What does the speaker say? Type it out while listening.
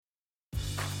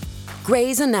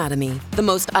Grey's Anatomy, the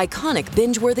most iconic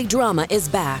binge-worthy drama, is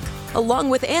back,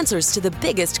 along with answers to the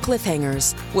biggest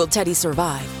cliffhangers. Will Teddy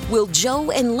survive? Will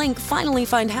Joe and Link finally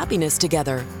find happiness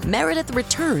together? Meredith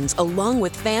returns along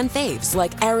with fan faves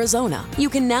like Arizona. You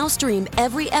can now stream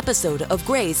every episode of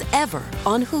Grey's ever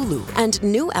on Hulu, and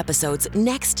new episodes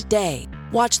next day.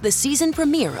 Watch the season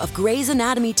premiere of Grey's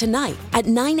Anatomy tonight at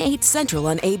 9/8 Central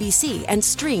on ABC and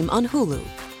stream on Hulu.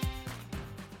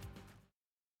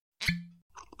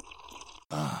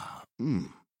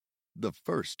 The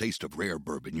first taste of rare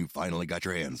bourbon you finally got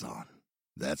your hands on.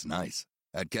 That's nice.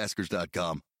 At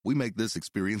Caskers.com, we make this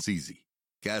experience easy.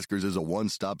 Caskers is a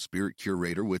one-stop spirit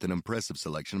curator with an impressive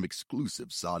selection of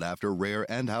exclusive, sought-after, rare,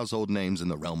 and household names in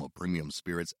the realm of premium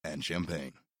spirits and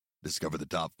champagne. Discover the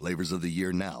top flavors of the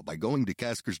year now by going to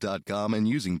Caskers.com and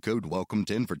using code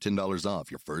WELCOME10 for $10 off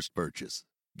your first purchase.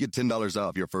 Get $10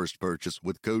 off your first purchase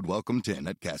with code WELCOME10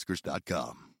 at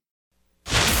Caskers.com.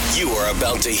 You are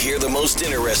about to hear the most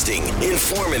interesting,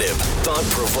 informative,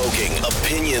 thought-provoking,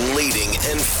 opinion-leading,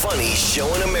 and funny show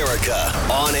in America.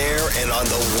 On air and on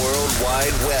the World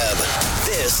Wide Web.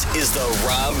 This is the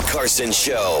Rob Carson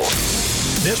Show.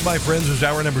 This, my friends, is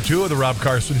hour number 2 of the Rob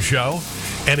Carson Show.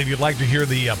 And if you'd like to hear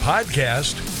the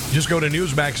podcast, just go to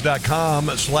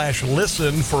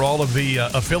Newsmax.com/listen for all of the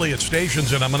affiliate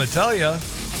stations. And I'm going to tell you,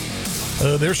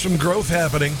 there's some growth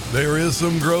happening. There is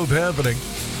some growth happening.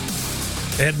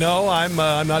 And no, I'm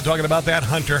not talking about that,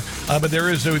 Hunter. But there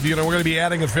is, we're going to be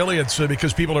adding affiliates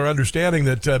because people are understanding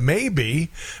that maybe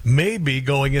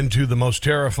going into the most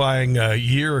terrifying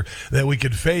year that we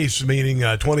could face, meaning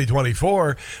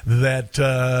 2024,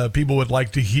 that people would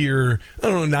like to hear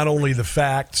not only the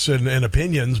facts and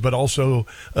opinions, but also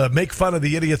make fun of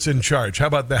the idiots in charge. How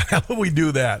about that? How do we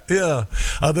do that? Yeah.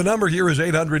 The number here is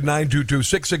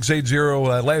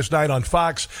 800-922-6680. Last night on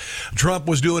Fox, Trump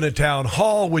was doing a town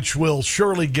hall, which will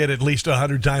surely get at least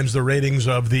 100 times the ratings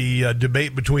of the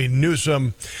debate between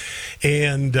Newsom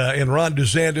and Ron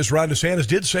DeSantis. Ron DeSantis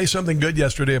did say something good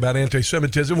yesterday about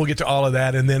anti-Semitism. We'll get to all of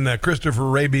that. And then Christopher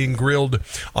Wray being grilled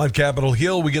on Capitol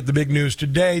Hill. We get the big news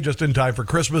today, just in time for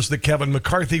Christmas, that Kevin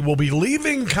McCarthy will be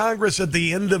leaving Congress at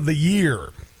the end of the year,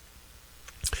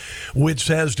 which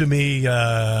says to me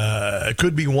it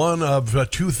could be one of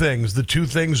two things. The two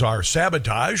things are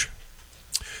sabotage,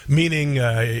 meaning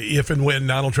if and when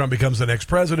Donald Trump becomes the next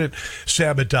president,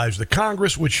 sabotage the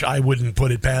Congress, which I wouldn't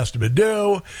put it past him to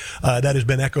do. That has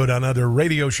been echoed on other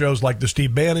radio shows like the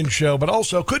Steve Bannon Show, but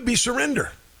also could be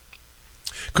surrender.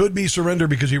 Could be surrender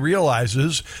because he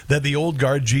realizes that the old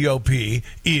guard GOP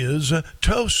is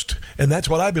toast. And that's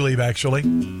what I believe, actually.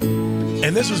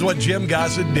 And this is what Jim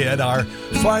Gossett did, our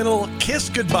final kiss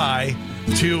goodbye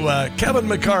to Kevin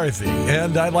McCarthy.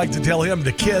 And I'd like to tell him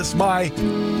to kiss my,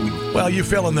 well, you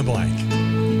fill in the blank.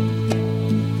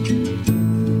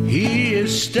 He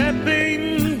is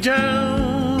stepping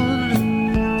down.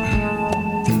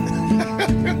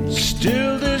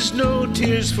 Still there's no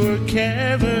tears for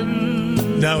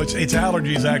Kevin. No, it's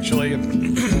allergies, actually.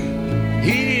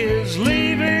 He is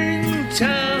leaving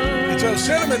town. It's those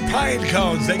cinnamon pine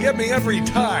cones. They get me every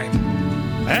time.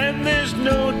 And there's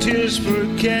no tears for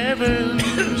Kevin.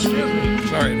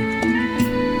 Sorry.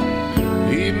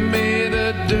 He made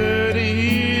a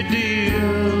dirty deal.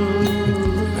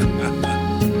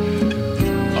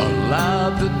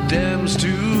 Allowed the Dems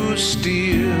to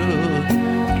steal.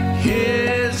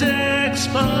 His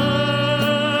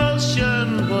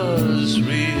expulsion was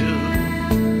real.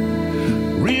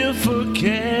 Real for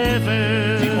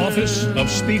Kevin. The office of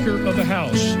Speaker of the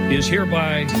House is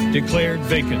hereby declared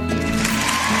vacant.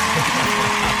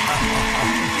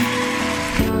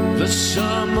 The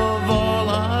sum of all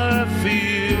our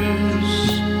fears,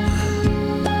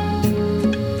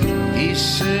 he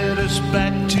set us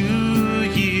back 2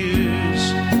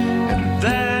 years, and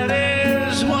that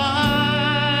is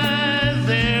why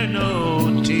there are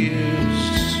no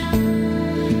tears.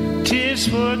 Tears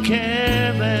for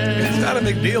Kevin. It's not a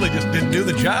big deal. He just didn't do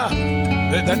the job.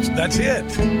 That's it.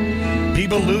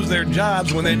 People lose their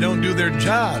jobs when they don't do their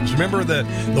jobs. Remember, the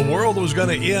world was going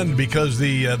to end because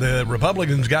the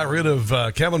Republicans got rid of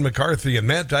Kevin McCarthy, and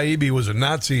Matt Taibbi was a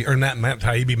Nazi, or not Matt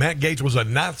Taibbi, Matt Gaetz was a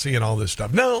Nazi and all this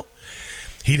stuff. No,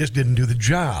 he just didn't do the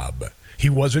job. He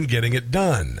wasn't getting it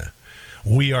done.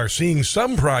 We are seeing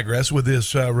some progress with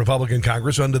this Republican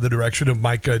Congress under the direction of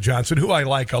Mike Johnson, who I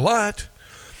like a lot.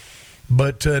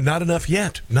 But not enough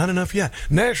yet. Not enough yet.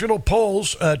 National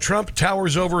polls, Trump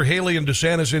towers over Haley and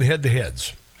DeSantis in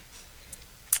head-to-heads.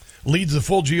 leads the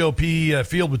full GOP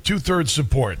field with 2/3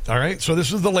 support. All right, so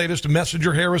this is the latest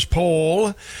Messenger Harris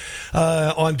poll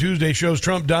on Tuesday shows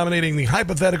Trump dominating the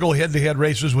hypothetical head-to-head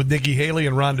races with Nikki Haley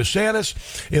and Ron DeSantis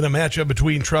in a matchup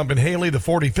between Trump and Haley, the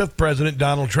 45th president,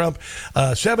 Donald Trump,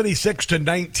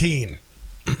 76-19.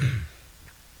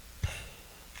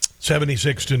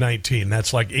 76-19.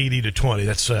 That's like 80-20.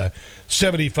 That's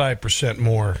 75%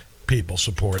 more people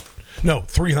support. No,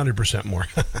 300% more.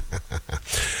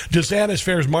 DeSantis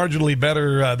fares marginally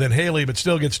better than Haley, but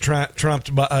still gets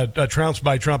trounced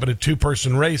by Trump in a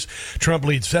two-person race. Trump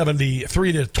leads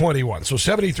 73-21. So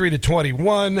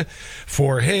 73-21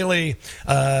 for Haley.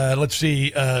 Let's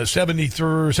see,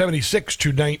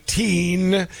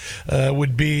 76-19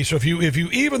 would be. So if you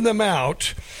even them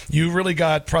out, you really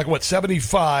got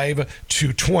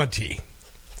 75-20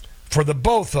 for the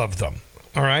both of them.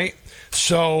 All right.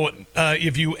 So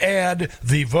if you add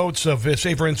the votes of,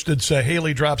 say, for instance,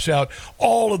 Haley drops out,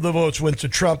 all of the votes went to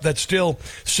Trump. That's still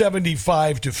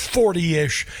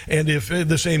 75-40-ish. And if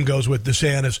the same goes with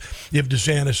DeSantis, if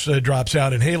DeSantis drops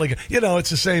out and Haley, it's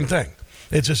the same thing.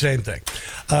 It's the same thing.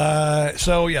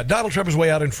 So, yeah, Donald Trump is way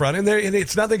out in front. And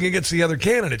it's nothing against the other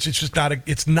candidates. It's just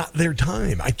it's not their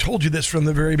time. I told you this from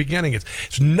the very beginning.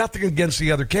 It's nothing against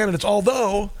the other candidates,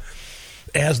 although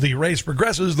as the race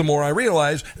progresses, the more I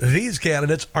realize these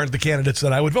candidates aren't the candidates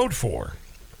that I would vote for.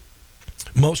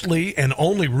 Mostly and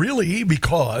only really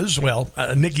because,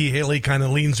 Nikki Haley kind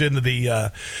of leans into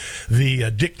the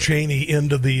Dick Cheney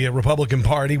end of the Republican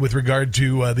Party with regard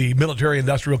to the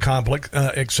military-industrial complex,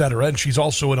 et cetera. And she's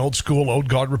also an old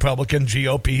guard Republican,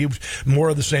 GOP, more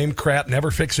of the same crap,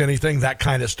 never fix anything, that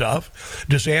kind of stuff.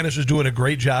 DeSantis is doing a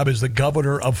great job as the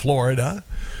governor of Florida.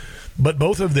 But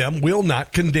both of them will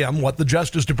not condemn what the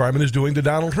Justice Department is doing to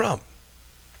Donald Trump.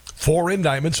 4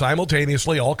 indictments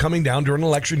simultaneously, all coming down during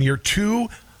election year 2,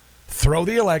 throw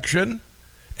the election,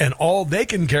 and all they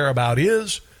can care about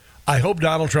is, I hope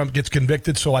Donald Trump gets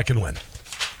convicted so I can win.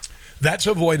 That's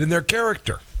a void in their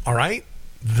character, all right?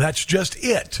 That's just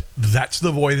it. That's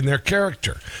the void in their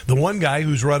character. The one guy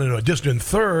who's running a distant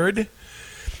third,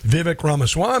 Vivek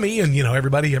Ramaswamy, and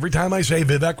everybody, every time I say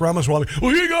Vivek Ramaswamy,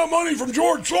 well, he got money from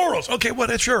George Soros. Okay,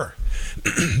 sure.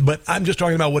 But I'm just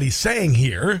talking about what he's saying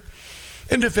here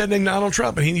in defending Donald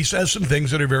Trump. And he says some things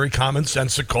that are very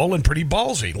commonsensical and pretty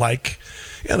ballsy, like,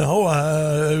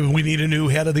 we need a new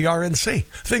head of the RNC,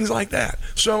 things like that.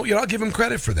 So, I'll give him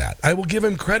credit for that. I will give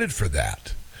him credit for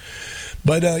that.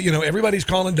 But, everybody's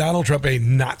calling Donald Trump a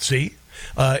Nazi.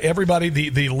 Everybody,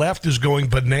 the left is going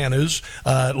bananas.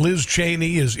 Liz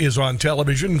Cheney is on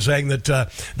television saying that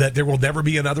there will never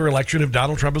be another election if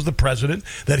Donald Trump is the president,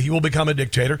 that he will become a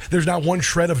dictator. There's not one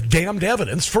shred of damned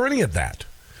evidence for any of that.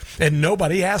 And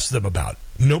nobody asks them about it.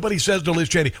 Nobody says to Liz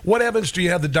Cheney, what evidence do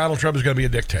you have that Donald Trump is going to be a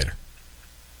dictator?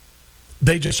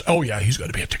 They just, oh, yeah, he's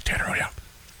going to be a dictator. Oh, yeah.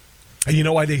 And you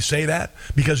know why they say that?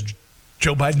 Because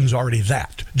Joe Biden's already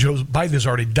that. Joe Biden has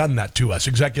already done that to us.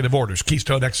 Executive orders,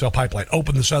 Keystone XL pipeline,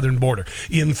 open the southern border,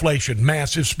 inflation,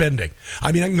 massive spending.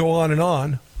 I mean, I can go on and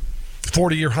on.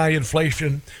 40-year high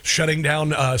inflation, shutting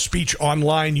down speech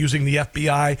online using the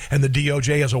FBI and the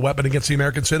DOJ as a weapon against the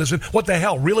American citizen. What the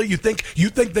hell? Really? You think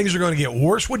things are going to get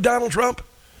worse with Donald Trump?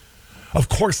 Of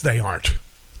course they aren't.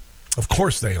 Of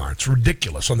course they aren't. It's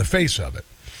ridiculous on the face of it.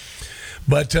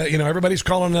 But, everybody's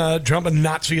calling Trump a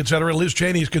Nazi, et cetera. Liz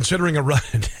Cheney is considering a run.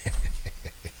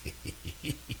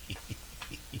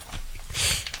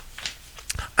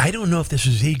 I don't know if this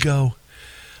is ego.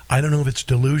 I don't know if it's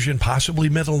delusion, possibly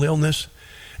mental illness.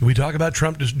 We talk about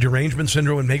Trump derangement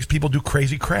syndrome and makes people do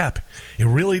crazy crap. It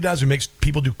really does. It makes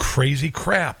people do crazy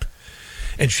crap.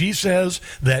 And she says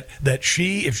that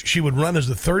if she would run as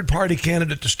the third-party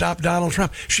candidate to stop Donald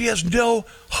Trump, she has no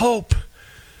hope.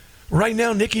 Right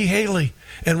now, Nikki Haley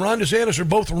and Ron DeSantis are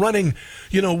both running,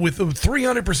 with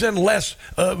 300% less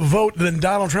vote than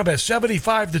Donald Trump has,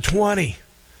 75-20.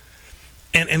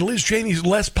 And Liz Cheney's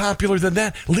less popular than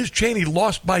that. Liz Cheney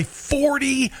lost by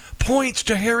 40 points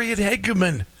to Harriet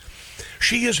Hageman.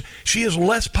 She is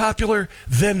less popular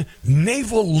than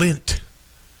navel lint.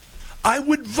 I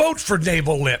would vote for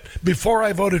navel lint before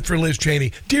I voted for Liz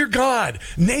Cheney. Dear God,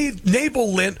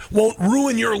 navel lint won't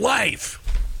ruin your life.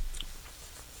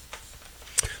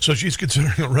 So she's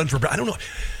considering a run for, I don't know.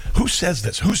 Who says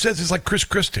this? Who says it's like Chris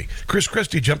Christie? Chris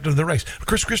Christie jumped into the race.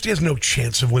 Chris Christie has no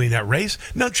chance of winning that race.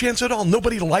 No chance at all.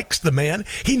 Nobody likes the man.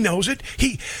 He knows it.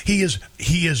 He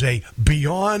is a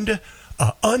beyond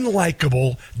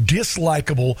unlikable,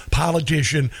 dislikable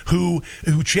politician who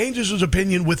changes his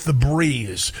opinion with the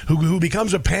breeze, who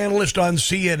becomes a panelist on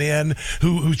CNN,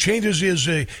 who changes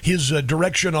his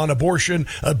direction on abortion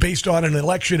based on an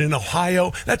election in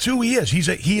Ohio. That's who he is.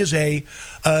 He is a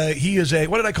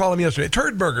what did I call him yesterday? A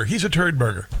turd burger. He's a turd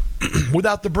burger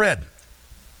without the bread.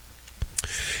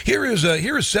 Here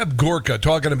is Seb Gorka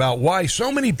talking about why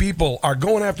so many people are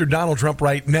going after Donald Trump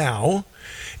right now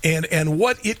and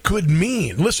what it could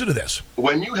mean. Listen to this.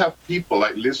 When you have people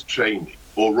like Liz Cheney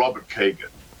or Robert Kagan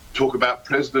talk about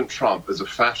President Trump as a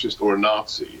fascist or a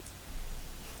Nazi,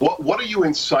 what are you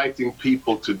inciting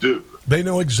people to do? They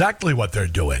know exactly what they're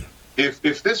doing.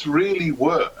 If this really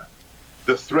were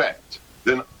the threat,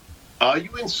 then are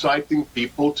you inciting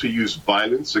people to use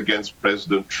violence against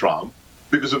President Trump?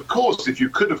 Because, of course, if you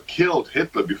could have killed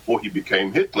Hitler before he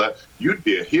became Hitler, you'd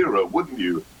be a hero, wouldn't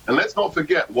you? And let's not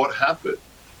forget what happened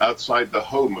outside the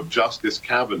home of Justice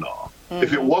Kavanaugh. Mm-hmm.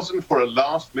 If it wasn't for a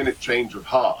last-minute change of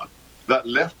heart, that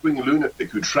left-wing lunatic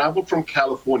who traveled from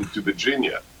California to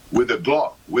Virginia with a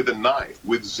Glock, with a knife,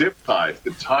 with zip ties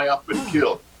to tie up and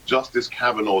kill Justice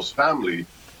Kavanaugh's family,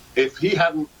 if he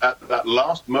hadn't, at that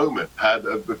last moment, had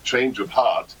a change of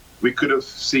heart, we could have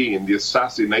seen the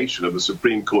assassination of a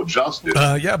Supreme Court justice.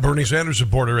 Bernie Sanders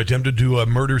supporter attempted to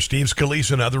murder Steve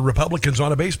Scalise and other Republicans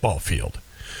on a baseball field.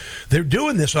 They're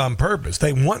doing this on purpose.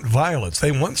 They want violence.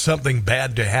 They want something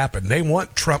bad to happen. They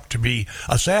want Trump to be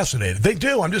assassinated. They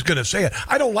do. I'm just going to say it.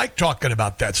 I don't like talking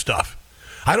about that stuff.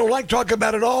 I don't like talking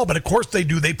about it all, but of course they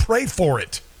do. They pray for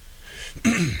it.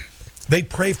 They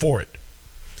pray for it.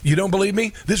 You don't believe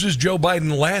me? This is Joe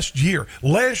Biden last year,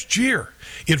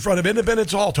 in front of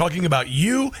Independence Hall, talking about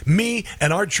you, me,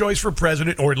 and our choice for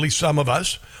president, or at least some of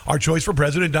us, our choice for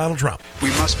President Donald Trump. We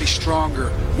must be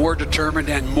stronger, more determined,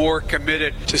 and more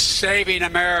committed to saving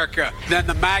America than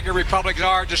the MAGA Republicans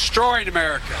are destroying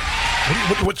America.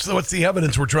 What's the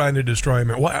evidence we're trying to destroy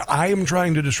America? Well, I am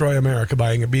trying to destroy America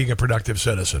by being a productive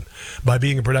citizen, by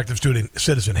being a productive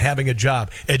citizen, having a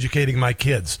job, educating my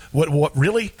kids. What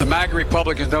really? The MAGA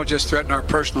Republicans don't just threaten our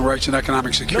personal rights and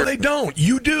economic security. No, they don't.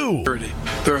 You do.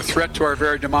 They're a threat to our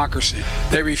very democracy.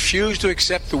 They refuse to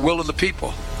accept the will of the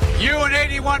people. You and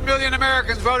 81 million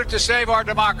Americans voted to save our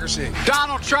democracy.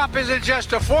 Donald Trump isn't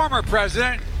just a former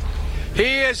president.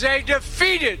 He is a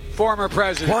defeated former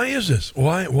president. Why is this?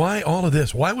 Why all of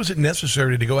this? Why was it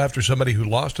necessary to go after somebody who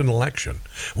lost an election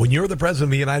when you're the president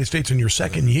of the United States in your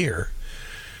second year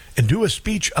and do a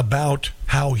speech about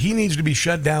how he needs to be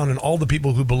shut down and all the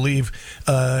people who believe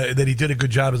that he did a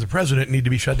good job as a president need to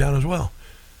be shut down as well?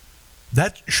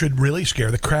 That should really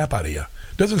scare the crap out of you.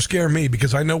 Doesn't scare me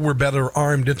because I know we're better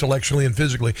armed intellectually and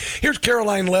physically. Here's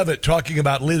Caroline Leavitt talking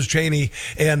about Liz Cheney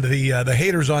and the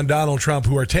haters on Donald Trump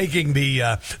who are taking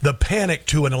the panic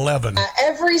to an 11.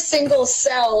 Every single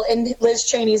cell in Liz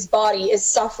Cheney's body is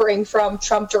suffering from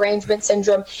Trump derangement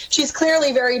syndrome. She's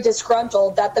clearly very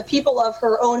disgruntled that the people of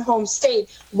her own home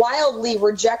state wildly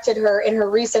rejected her in her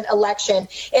recent election.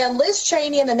 And Liz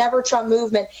Cheney and the Never Trump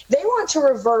movement, they want to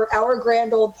revert our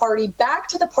grand old party back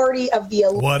to the party of the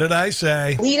elite. What did I say?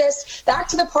 Elitist, back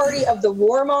to the party of the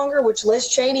warmonger, which Liz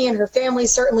Cheney and her family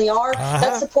certainly are,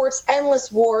 that supports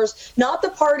endless wars, not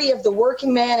the party of the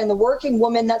working man and the working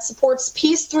woman that supports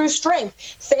peace through strength.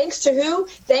 Thanks to who?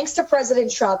 Thanks to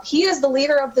President Trump. He is the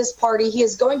leader of this party. He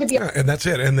is going to be... and that's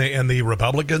it. And the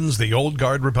Republicans, the old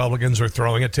guard Republicans, are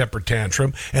throwing a temper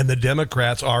tantrum, and the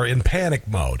Democrats are in panic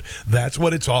mode. That's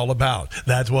what it's all about.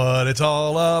 That's what it's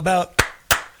all about.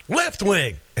 Left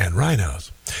wing and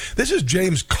rhinos. This is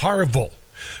James Carville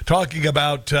talking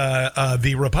about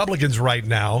the Republicans right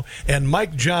now and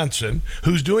Mike Johnson,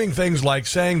 who's doing things like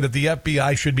saying that the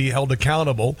FBI should be held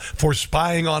accountable for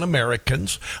spying on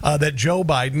Americans, that Joe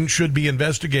Biden should be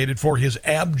investigated for his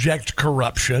abject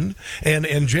corruption.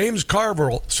 And James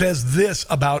Carville says this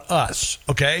about us,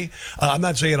 okay? I'm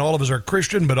not saying all of us are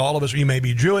Christian, but all of us, you may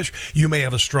be Jewish, you may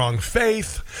have a strong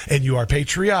faith, and you are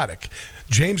patriotic.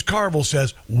 James Carville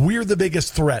says we're the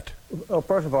biggest threat. Well,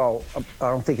 first of all, I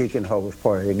don't think he can hold his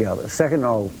party together. Second of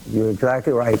all, you're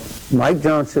exactly right. Mike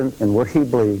Johnson and what he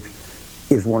believes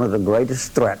is one of the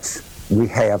greatest threats we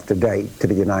have today to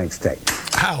the United States.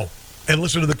 How? And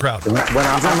listen to the crowd. I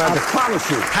promise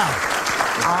you. How?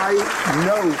 I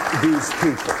know these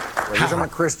people. He's a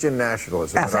Christian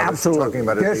nationalist. Absolutely.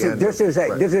 This is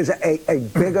a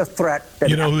bigger threat than...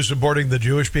 You know who's supporting the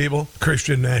Jewish people?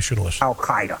 Christian nationalists.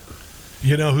 Al-Qaeda.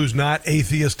 You know who's not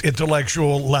atheist,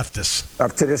 intellectual leftists?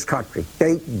 Up to this country.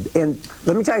 And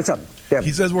let me tell you something. He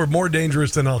says we're more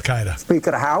dangerous than Al-Qaeda. Speaker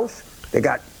of the House, they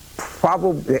got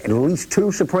probably at least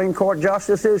 2 Supreme Court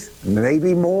justices,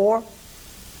 maybe more.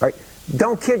 Right?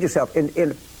 Don't kid yourself.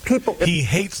 And He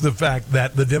hates the fact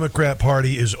that the Democrat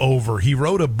Party is over. He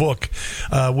wrote a book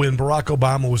when Barack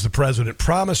Obama was the president,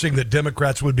 promising that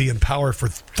Democrats would be in power for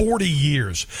 40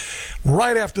 years.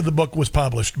 Right after the book was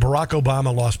published, Barack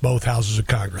Obama lost both houses of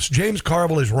Congress. James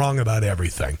Carville is wrong about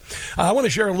everything. I want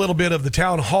to share a little bit of the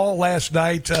town hall last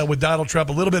night with Donald Trump,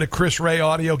 a little bit of Chris Wray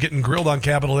audio getting grilled on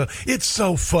Capitol Hill. It's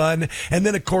so fun. And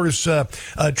then, of course,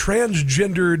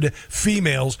 transgendered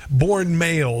females, born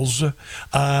males,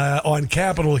 on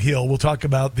Capitol Hill. We'll talk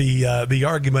about the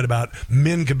argument about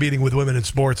men competing with women in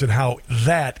sports and how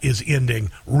that is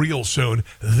ending real soon.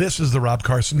 This is the Rob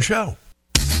Carson Show.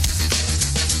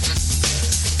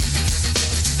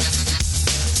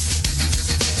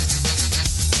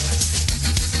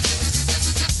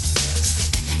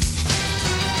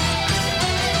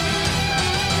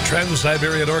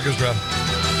 Trans-Siberian Orchestra.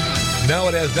 No,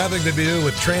 it has nothing to do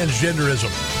with transgenderism.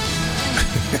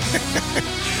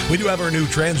 We do have our new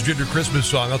transgender Christmas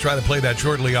song. I'll try to play that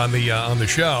shortly on the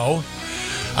show.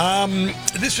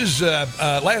 This is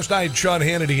last night. Sean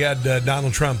Hannity had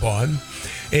Donald Trump on,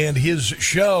 and his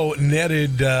show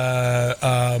netted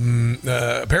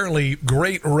apparently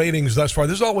great ratings thus far.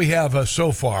 This is all we have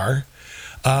so far.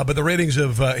 But the ratings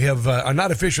are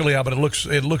not officially out, but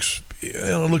it looks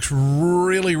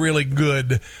really, really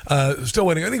good. Still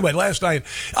waiting. I think by last night,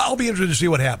 I'll be interested to see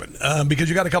what happened because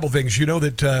you got a couple things. You know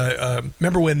that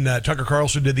remember when Tucker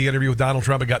Carlson did the interview with Donald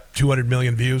Trump? It got 200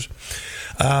 million views.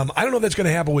 I don't know if that's going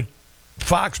to happen with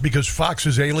Fox because Fox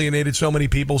has alienated so many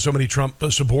people, so many Trump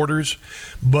supporters.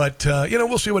 But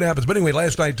we'll see what happens. But anyway,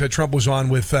 last night Trump was on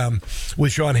with Sean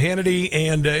Hannity,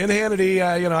 and in Hannity,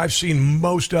 I've seen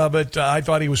most of it. I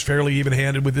thought he was fairly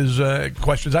even-handed with his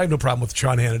questions. I have no problem with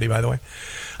Sean Hannity, by the way.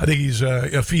 I think he's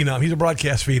a phenom. He's a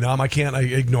broadcast phenom. I can't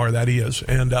ignore that he is.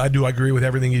 And I agree with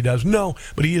everything he does. No,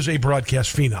 but he is a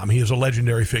broadcast phenom. He is a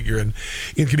legendary figure in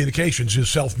communications. He's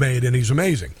self-made, and he's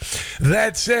amazing.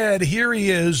 That said, here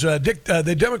he is.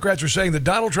 The Democrats are saying that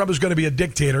Donald Trump is going to be a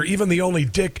dictator. Even the only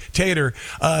dictator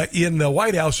in the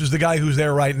White House is the guy who's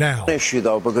there right now. Issue,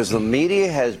 though, because the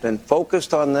media has been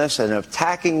focused on this and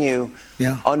attacking you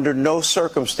under no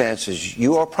circumstances.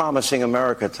 You are promising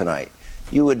America tonight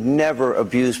you would never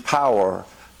abuse power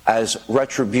as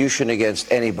retribution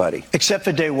against anybody. Except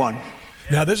for day one.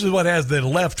 Now, this is what has the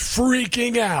left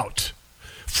freaking out.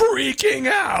 Freaking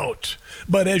out.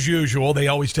 But as usual, they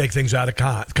always take things out of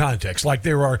context. Like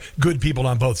there are good people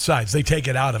on both sides. They take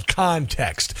it out of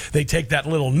context. They take that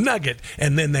little nugget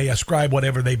and then they ascribe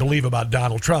whatever they believe about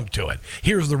Donald Trump to it.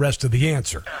 Here's the rest of the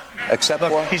answer. Except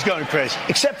Look, he's going crazy.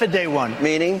 Except for day one.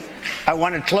 Meaning? I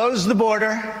want to close the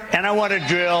border and I want to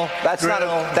drill. That's not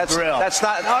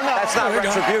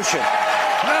retribution.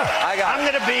 No. I'm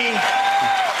going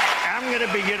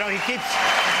to be, he keeps,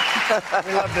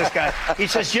 we love this guy. He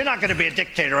says, you're not going to be a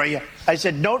dictator, are you? I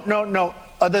said, no,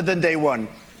 other than day one.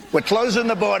 We're closing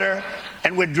the border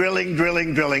and we're drilling.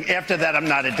 After that, I'm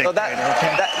not a dictator,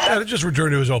 okay? Just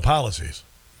return to his old policies.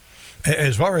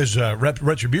 As far as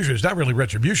retribution, it's not really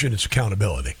retribution, it's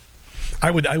accountability. I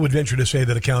would venture to say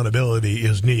that accountability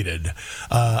is needed.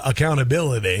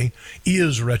 Accountability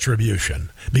is retribution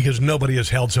because nobody has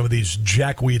held some of these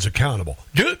jackweeds accountable.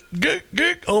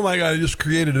 Oh my God! I just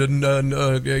created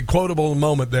a quotable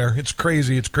moment there. It's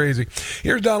crazy.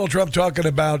 Here's Donald Trump talking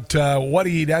about what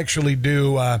he'd actually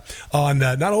do on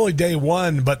not only day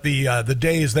one but the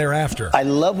days thereafter. I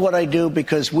love what I do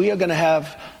because we are going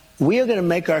to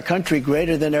make our country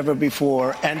greater than ever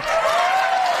before. And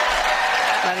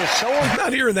it's so important.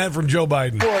 Not hearing that from Joe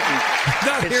Biden.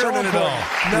 Not hearing it at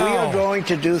all. No. We are going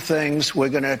to do things. We're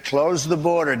going to close the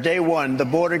border. Day one, the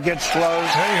border gets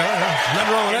closed. There you go.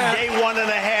 Nothing wrong with that. Day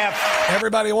 1.5.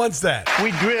 Everybody wants that.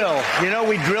 We drill.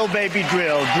 We drill, baby,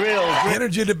 drill.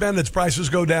 Energy independence, prices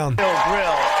go down.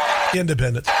 Drill.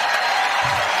 Independence.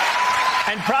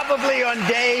 And probably on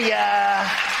day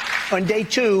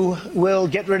 2, we'll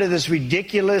get rid of this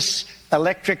ridiculous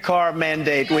electric car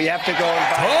mandate. We have to go and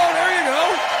buy. Oh, there you go.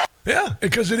 Yeah,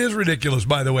 because it is ridiculous,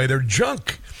 by the way. They're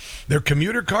junk. They're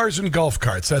commuter cars and golf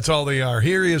carts. That's all they are.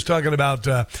 Here he is talking about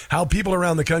how people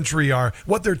around the country are,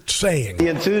 what they're saying. The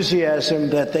enthusiasm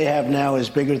that they have now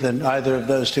is bigger than either of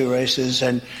those two races.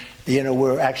 And,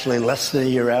 we're actually less than a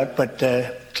year out, but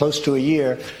close to a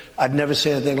year. I've never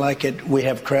seen anything like it. We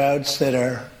have crowds that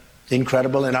are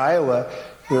incredible. In Iowa,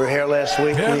 we were here last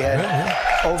week. We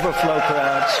had overflow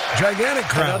crowds. Gigantic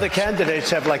crowds. And other candidates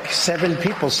have like 7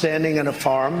 people standing on a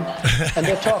farm, and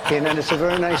they're talking, and it's a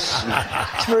very nice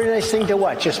thing to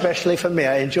watch, especially for me.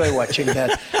 I enjoy watching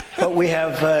that. But we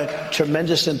have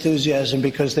tremendous enthusiasm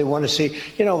because they want to see,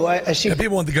 I see. Yeah,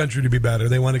 people want the country to be better.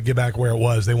 They want to get back where it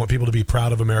was. They want people to be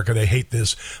proud of America. They hate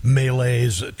this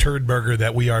Malaise turd burger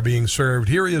that we are being served.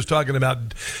 Here he is talking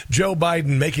about Joe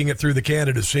Biden making it through the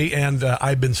candidacy, and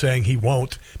I've been saying he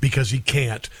won't because he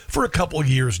can't for a couple of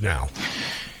years now.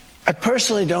 I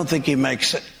personally don't think he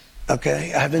makes it.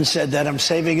 Okay, I haven't said that. I'm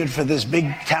saving it for this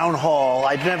big town hall.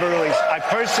 I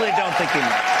personally don't think he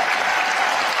makes it.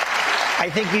 I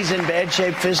think he's in bad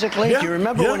shape physically. Do you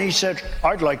remember when he said,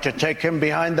 I'd like to take him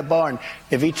behind the barn?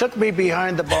 If he took me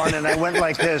behind the barn and I went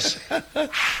like this, blow him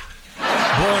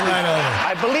right over.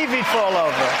 I believe he'd fall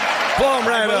over. Blow him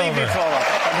right over. I believe he'd fall over.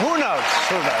 But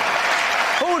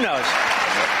who knows?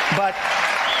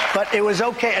 But it was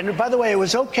okay. And by the way, it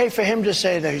was okay for him to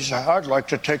say that. He said, I'd like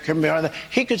to take him behind the...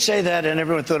 He could say that and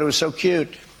everyone thought it was so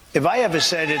cute. If I ever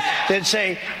said it, they'd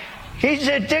say... He's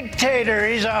a dictator.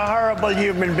 He's a horrible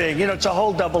human being. It's a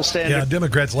whole double standard. Yeah,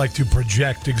 Democrats like to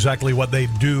project exactly what they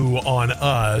do on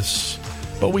us.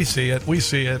 But we see it.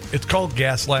 It's called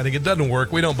gaslighting. It doesn't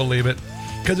work. We don't believe it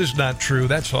because it's not true.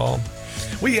 That's all.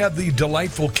 We have the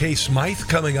delightful Kay Smythe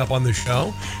coming up on the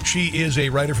show. She is a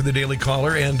writer for the Daily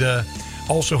Caller and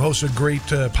also hosts a great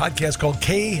podcast called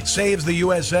Kay Saves the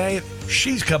USA.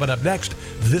 She's coming up next.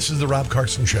 This is the Rob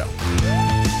Carson Show.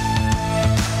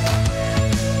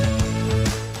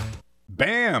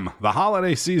 Bam! The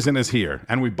holiday season is here,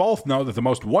 and we both know that the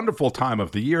most wonderful time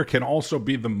of the year can also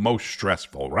be the most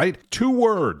stressful, right? 2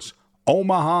 words.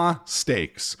 Omaha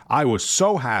Steaks. I was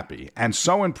so happy and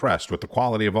so impressed with the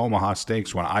quality of Omaha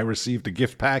Steaks when I received a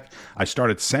gift pack. I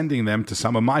started sending them to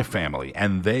some of my family,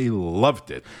 and they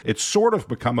loved it. It's sort of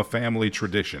become a family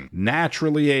tradition,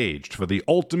 naturally aged for the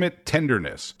ultimate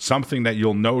tenderness, something that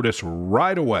you'll notice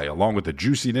right away, along with the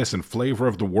juiciness and flavor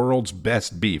of the world's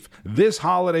best beef. This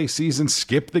holiday season,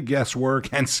 skip the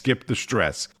guesswork and skip the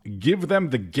stress. Give them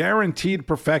the guaranteed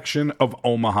perfection of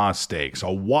Omaha Steaks,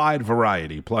 a wide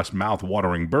variety, plus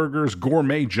mouth-watering burgers,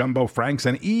 gourmet jumbo franks,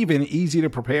 and even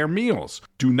easy-to-prepare meals.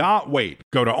 Do not wait.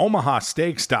 Go to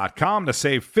omahasteaks.com to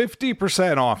save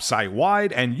 50% off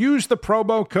site-wide and use the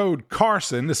promo code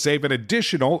CARSON to save an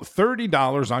additional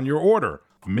 $30 on your order.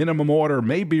 Minimum order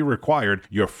may be required.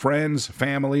 Your friends,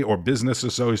 family, or business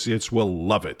associates will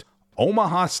love it.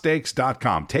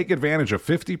 omahasteaks.com. Take advantage of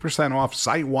 50% off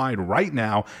site-wide right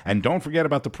now, and don't forget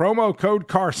about the promo code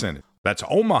CARSON. That's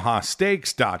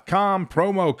omahasteaks.com,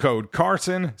 promo code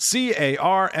CARSON,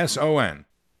 CARSON.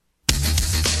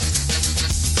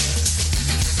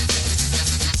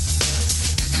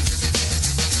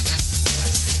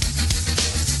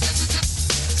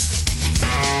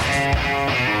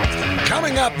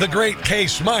 Coming up, the great Kay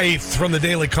Smythe from the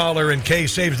Daily Caller and Kay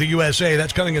Saves the USA.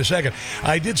 That's coming in a second.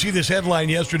 I did see this headline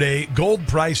yesterday. Gold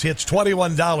price hits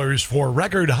 $21 for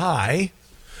record high,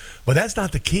 but that's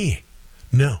not the key.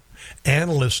 No.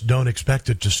 Analysts don't expect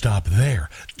it to stop there.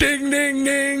 Ding, ding,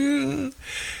 ding.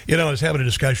 I was having a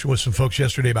discussion with some folks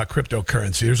yesterday about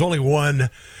cryptocurrency. There's only one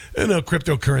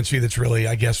cryptocurrency that's really,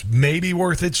 I guess, maybe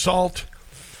worth its salt.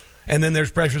 And then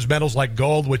there's precious metals like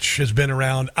gold, which has been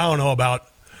around, I don't know, about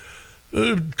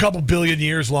a couple billion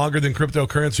years longer than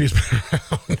cryptocurrency has been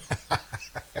around.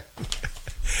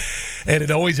 And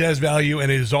it always has value.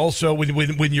 And it is also,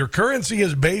 when your currency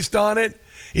is based on it,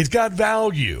 it's got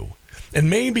value. And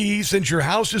maybe since your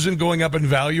house isn't going up in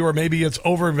value, or maybe it's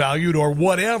overvalued or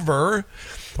whatever,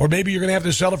 or maybe you're going to have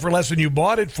to sell it for less than you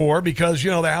bought it for because,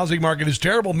 the housing market is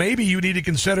terrible, maybe you need to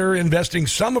consider investing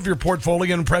some of your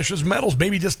portfolio in precious metals,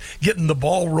 maybe just getting the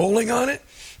ball rolling on it.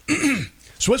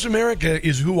 Swiss America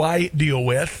is who I deal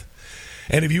with.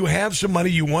 And if you have some money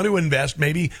you want to invest,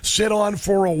 maybe sit on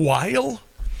for a while,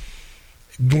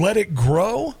 let it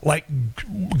grow like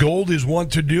gold is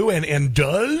wont to do and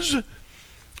does.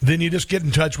 Then you just get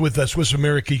in touch with Swiss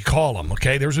America. Call them,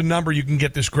 okay? There's a number. You can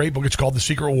get this great book. It's called The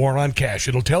Secret War on Cash.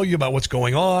 It'll tell you about what's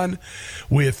going on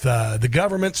with the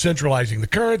government centralizing the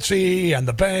currency and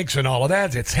the banks and all of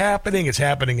that. It's happening. It's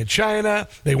happening in China.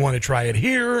 They want to try it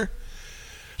here.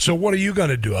 So what are you going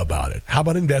to do about it? How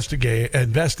about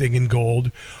investing in gold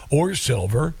or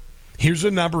silver? Here's a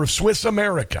number of Swiss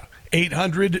America,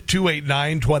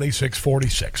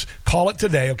 800-289-2646. Call it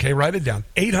today, okay? Write it down,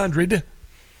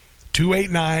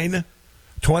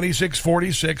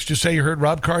 800-289-2646. Just say you heard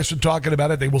Rob Carson talking about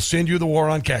it. They will send you the War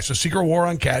on Cash, the Secret War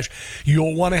on Cash.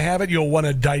 You'll want to have it. You'll want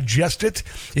to digest it.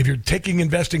 If you're taking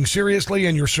investing seriously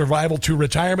and your survival to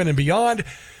retirement and beyond,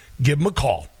 give them a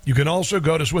call. You can also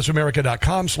go to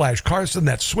SwissAmerica.com/Carson.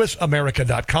 That's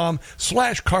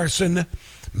SwissAmerica.com/Carson.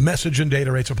 Message and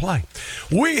data rates apply.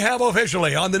 We have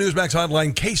officially on the Newsmax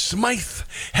hotline Kay Smythe.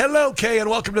 Hello, Kay, and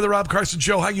welcome to the Rob Carson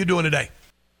Show. How you doing today?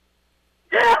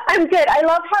 I'm good. I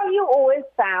love how you always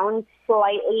sound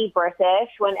slightly British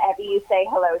whenever you say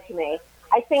hello to me.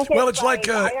 I think it's like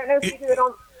I don't know if you do it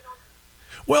on...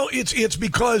 Well, it's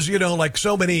because, like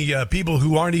so many people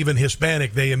who aren't even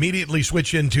Hispanic, they immediately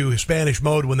switch into Spanish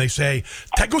mode when they say,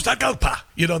 Tegucigalpa,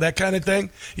 that kind of thing.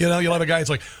 You'll have a guy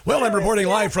that's like, well, I'm reporting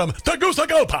live from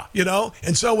Tegucigalpa,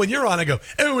 And so when you're on, I go,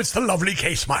 oh, it's the lovely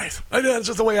Kay Smythe. That's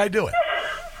just the way I do it.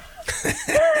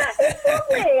 It's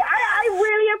lovely. I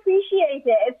really appreciate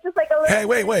it. It's just like a little... Hey,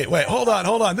 wait. Hold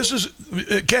on. This is,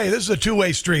 Kay, this is a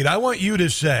two-way street. I want you to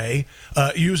say,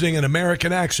 using an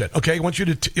American accent, okay? I want you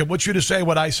to say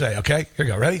what I say, okay? Here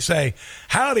you go. Ready? Say,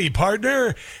 howdy,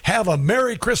 partner. Have a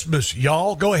Merry Christmas,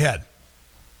 y'all. Go ahead.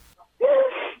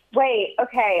 Wait,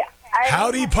 okay.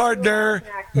 Howdy, partner.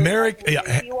 Merry... Do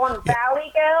you want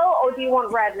Valley Girl or do you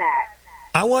want Redneck?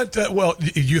 I want,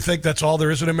 you think that's all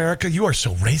there is in America? You are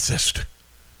so racist.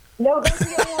 No, those are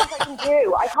the only ones I can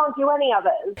do. I can't do any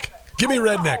others. Give me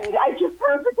redneck. I just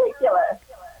sound ridiculous.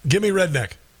 Give me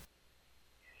redneck.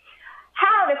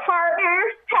 Howdy,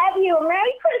 partners. Have you a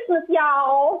Merry Christmas,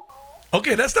 y'all.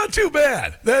 Okay, that's not too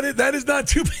bad. That is not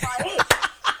too bad.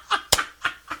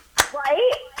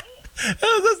 Right?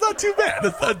 That's not too bad.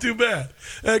 That's not too bad.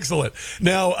 Excellent.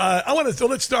 Now,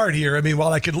 let's start here. I mean,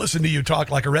 while I could listen to you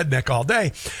talk like a redneck all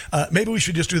day, maybe we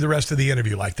should just do the rest of the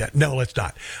interview like that. No, let's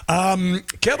not.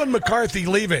 Kevin McCarthy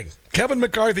leaving.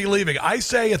 I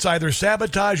say it's either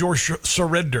sabotage or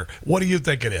surrender. What do you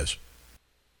think it is?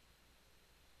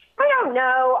 I don't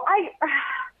know.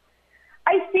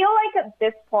 I feel like at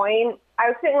this point, I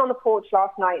was sitting on the porch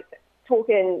last night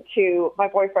talking to my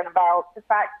boyfriend about the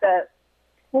fact that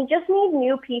we just need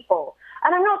new people.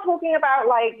 And I'm not talking about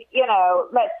let's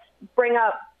bring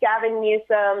up Gavin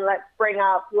Newsom, let's bring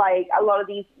up a lot of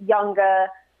these younger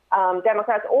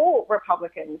Democrats or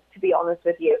Republicans, to be honest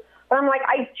with you. But I'm like,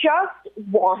 I just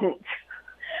want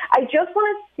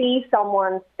to see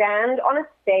someone stand on a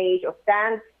stage or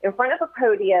stand in front of a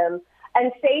podium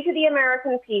and say to the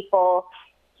American people,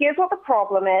 here's what the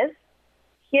problem is.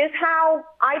 Here's how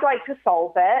I'd like to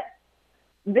solve it.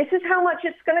 This is how much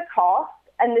it's going to cost.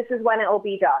 And this is when it will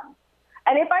be done.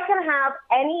 And if I can have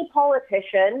any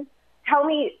politician tell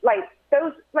me,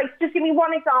 just give me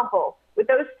one example with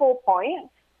those 4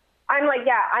 points, I'm like,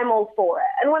 yeah, I'm all for it.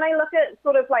 And when I look at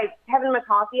sort of Kevin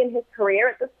McCarthy and his career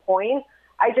at this point,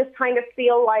 I just kind of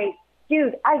feel like,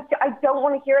 dude, I don't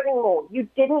want to hear it anymore. You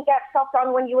didn't get stuff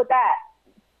done when you were there.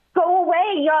 Go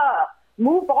away,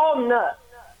 move on.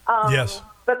 Yes.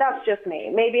 But that's just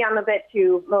me. Maybe I'm a bit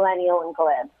too millennial and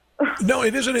glib. No,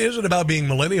 it isn't about being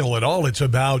millennial at all. It's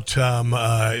about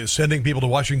sending people to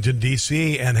Washington,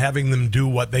 D.C. and having them do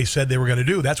what they said they were going to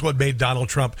do. That's what made Donald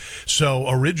Trump so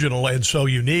original and so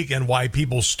unique, and why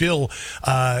people still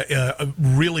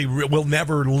really will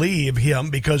never leave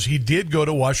him, because he did go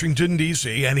to Washington,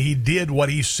 D.C., and he did what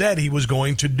he said he was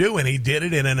going to do, and he did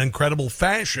it in an incredible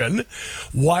fashion,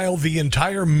 while the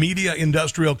entire media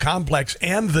industrial complex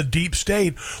and the deep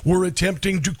state were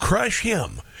attempting to crush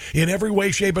him in every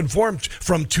way, shape, and form,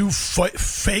 from two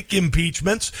fake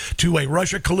impeachments to a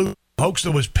Russia collusion hoax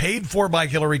that was paid for by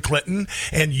Hillary Clinton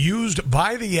and used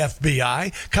by the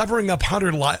FBI, covering up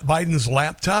Hunter Biden's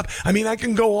laptop. I mean, I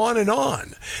can go on. And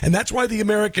that's why the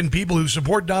American people who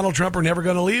support Donald Trump are never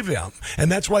going to leave him.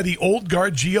 And that's why the old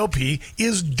guard GOP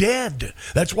is dead.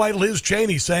 That's why Liz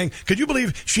Cheney's saying, could you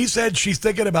believe she said she's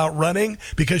thinking about running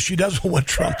because she doesn't want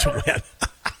Trump to win?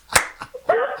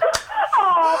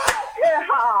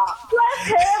 Bless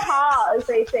her heart, as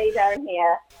they say down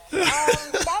here.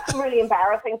 That's really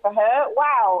embarrassing for her.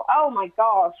 Wow. Oh my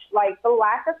gosh. The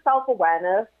lack of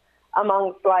self-awareness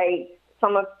amongst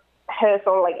some of her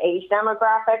sort of age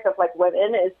demographic of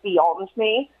women is beyond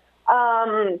me.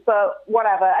 But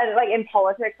whatever. And in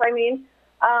politics, I mean.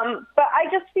 But I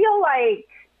just feel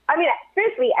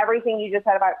firstly, everything you just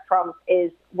said about Trump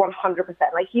is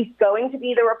 100%. He's going to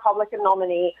be the Republican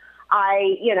nominee.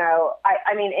 I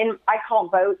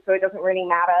can't vote, so it doesn't really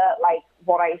matter,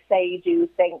 what I say, do,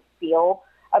 think, feel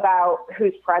about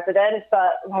who's president,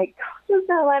 but, just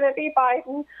don't let it be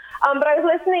Biden. But I was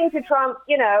listening to Trump,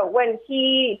 when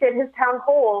he did his town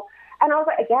hall, and I was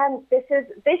like, again, this is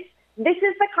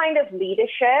the kind of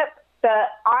leadership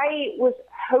that I was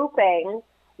hoping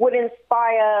would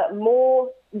inspire more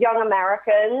young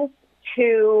Americans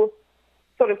to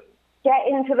sort of get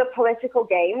into the political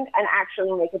game and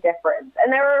actually make a difference.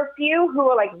 And there are a few who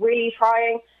are like really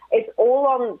trying. It's all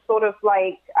on sort of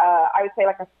like, I would say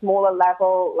like a smaller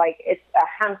level. Like it's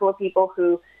a handful of people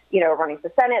who, are running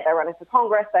for Senate, they're running for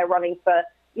Congress, they're running for,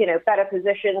 better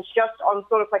positions just on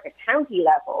sort of like a county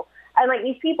level. And like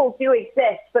these people do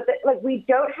exist, but like we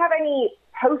don't have any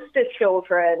poster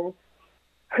children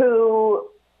who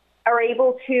are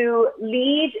able to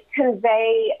lead,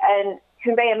 convey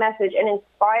a message and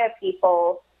inspire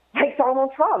people like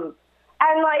Donald Trump.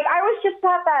 And like I was just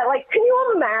at that, like, can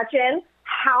you imagine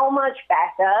how much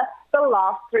better the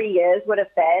last 3 years would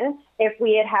have been if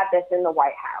we had had this in the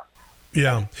White House?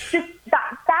 Yeah. Just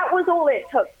that was all it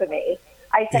took for me.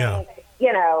 I think,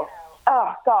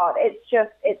 oh God, it's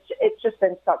just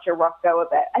been such a rough go of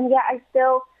it. And yet I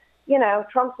still,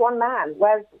 Trump's one man.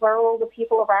 Where are all the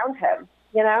people around him,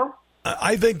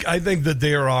 I think that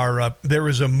there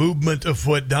is a movement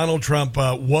afoot. Donald Trump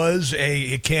was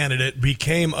a candidate,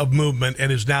 became a movement,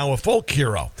 and is now a folk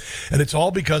hero. And it's all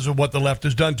because of what the left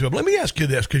has done to him. Let me ask you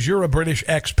this, because you're a British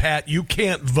expat. You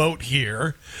can't vote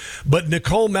here. But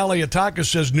Nicole Maliotakis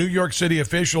says New York City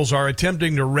officials are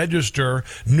attempting to register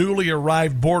newly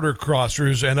arrived border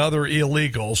crossers and other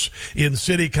illegals in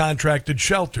city-contracted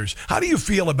shelters. How do you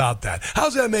feel about that? How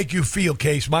does that make you feel,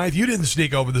 Case Smythe? You didn't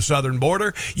sneak over the southern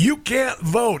border. You can't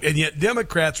vote, and yet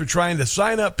Democrats are trying to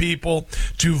sign up people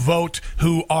to vote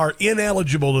who are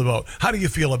ineligible to vote. How do you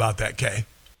feel about that, Kay?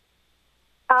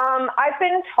 I've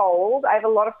been told, I have a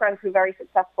lot of friends who are very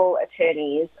successful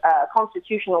attorneys,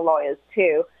 constitutional lawyers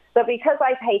too, that because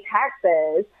I pay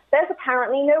taxes, there's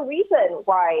apparently no reason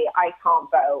why I can't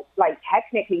vote, like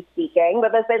technically speaking,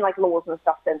 but there's been like laws and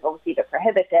stuff since obviously that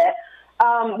prohibit it.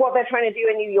 What they're trying to do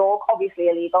in New York, obviously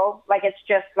illegal. Like it's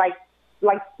just like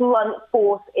blunt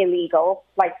force illegal.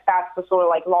 Like that's the sort of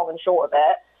like long and short of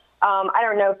it. I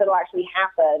don't know if it'll actually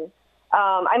happen.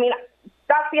 I mean,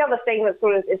 that's the other thing that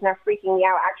sort of is now freaking me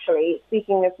out, actually.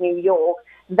 Speaking of New York,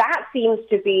 that seems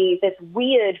to be this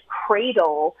weird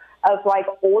cradle of like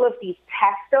all of these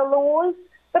tester laws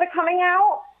that are coming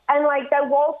out. And like there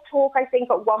was talk, I think,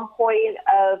 at one point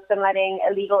of them letting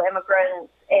illegal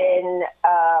immigrants in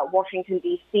Washington,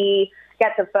 D.C.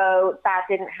 get the vote. That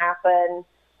didn't happen.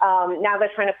 Now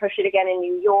they're trying to push it again in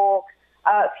New York.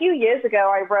 A few years ago,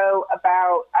 I wrote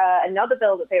about another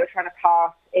bill that they were trying to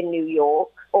pass in New York,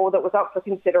 or that was up for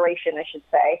consideration, I should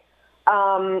say,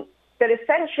 that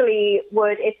essentially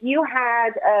would, if you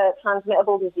had a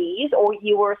transmittable disease or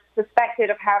you were suspected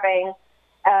of having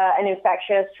an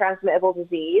infectious transmittable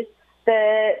disease,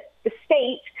 the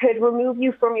state could remove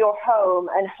you from your home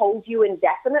and hold you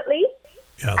indefinitely.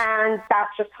 Yes. And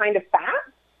that's just kind of that.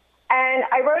 And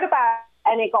I wrote about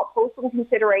and it got pulled from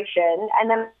consideration. And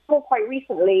then quite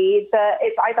recently,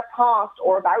 it's either passed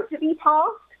or about to be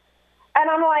passed. And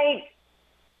I'm like,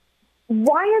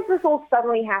 why is this all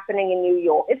suddenly happening in New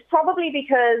York? It's probably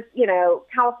because,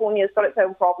 California's got its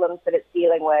own problems that it's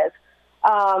dealing with.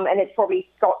 And it's probably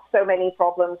got so many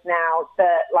problems now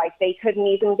that, like, they couldn't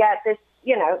even get this,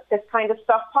 this kind of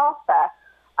stuff passed there.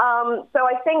 So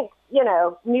I think,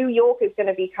 New York is going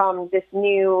to become this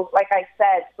new, like I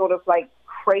said, sort of like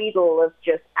cradle of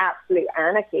just absolute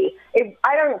anarchy.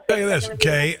 I don't think this,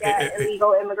 Kay,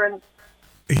 illegal immigrants.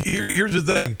 Here's the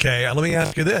thing, Kay. Let me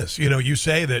ask you this. You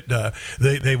say that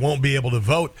they won't be able to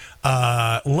vote.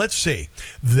 Let's see.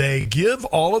 They give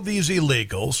all of these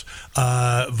illegals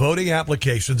voting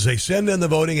applications. They send in the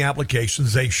voting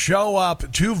applications. They show up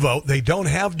to vote. They don't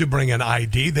have to bring an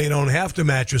ID. They don't have to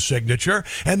match a signature.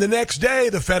 And the next day,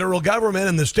 the federal government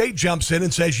and the state jumps in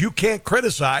and says, you can't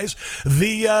criticize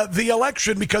the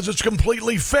election because it's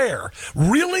completely fair.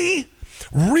 Really?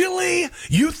 Really?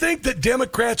 You think that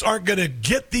Democrats aren't going to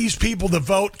get these people to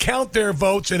vote, count their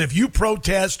votes, and if you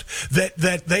protest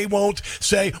that they won't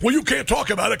say, well, you can't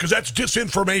talk about it because that's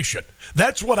disinformation?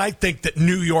 That's what I think that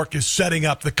New York is setting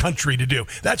up the country to do.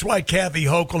 That's why Kathy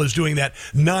Hochul is doing that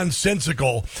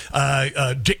nonsensical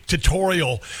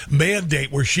dictatorial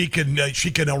mandate where she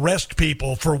can arrest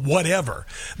people for whatever.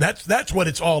 That's what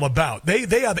it's all about.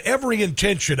 They have every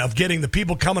intention of getting the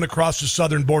people coming across the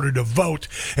southern border to vote,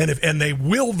 and they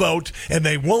will vote, and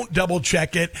they won't double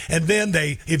check it, and then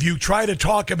if you try to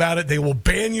talk about it, they will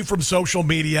ban you from social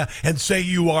media and say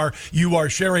you are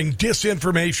sharing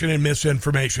disinformation and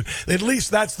misinformation. At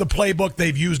least that's the playbook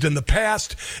they've used in the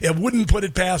past. It wouldn't put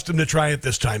it past them to try it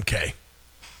this time, Kay.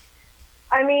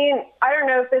 I mean, I don't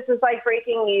know if this is like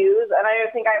breaking news, and I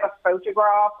don't think I have a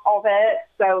photograph of it.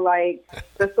 So, like,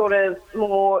 the sort of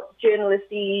more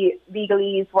journalisty,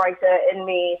 legalese writer in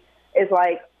me is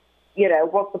like,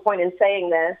 what's the point in saying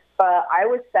this? But I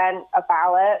was sent a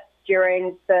ballot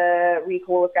during the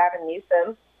recall of Gavin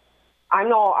Newsom.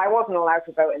 I wasn't allowed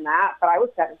to vote in that, but I was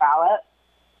sent a ballot,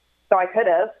 so I could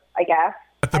have, I guess.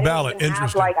 At the ballot,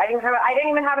 interesting. I didn't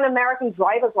even have an American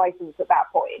driver's license at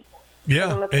that point.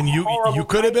 Yeah, and you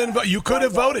could have been you could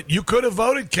have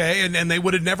voted, Kay, and they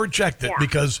would have never checked it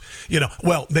because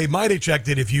they might have checked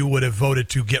it if you would have voted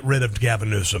to get rid of Gavin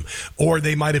Newsom, or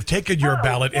they might have taken your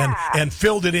ballot and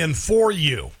filled it in for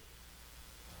you.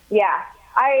 Yeah,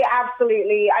 I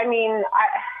absolutely. I mean,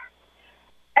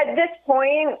 at this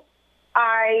point,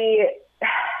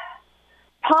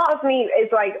 part of me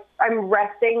is like I'm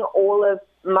resting all of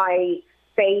my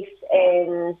faith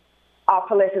in our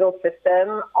political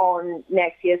system on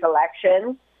next year's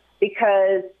election,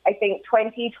 because I think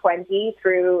 2020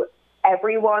 threw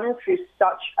everyone through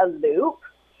such a loop.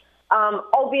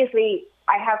 Obviously,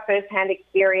 I have firsthand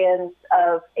experience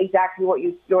of exactly what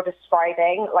you're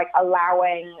describing, like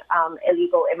allowing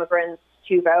illegal immigrants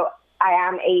to vote. I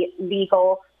am a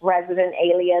legal resident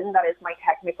alien. That is my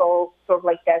technical sort of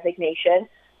like designation.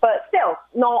 But still,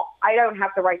 I don't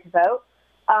have the right to vote.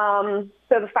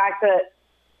 So the fact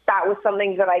that was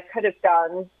something that I could have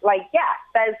done,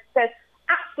 there's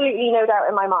absolutely no doubt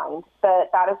in my mind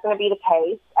that is going to be the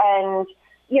case. And,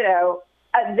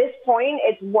 at this point,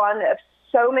 it's one of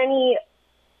so many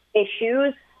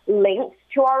issues linked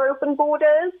to our open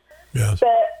borders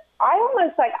that I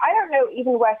almost I don't know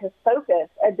even where to focus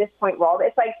at this point, Rob.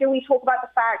 It's like, do we talk about the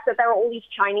fact that there are all these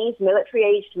Chinese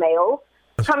military-aged males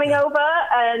coming over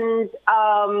and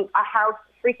a house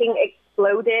freaking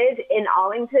exploded in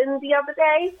Arlington the other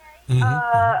day?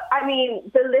 I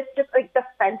mean, the list of the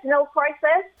fentanyl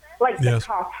crisis, the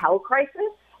cartel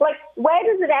crisis, where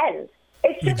does it end?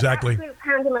 It's just absolute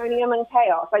pandemonium and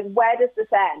chaos. Where does this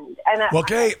end? And well,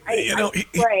 Kay, I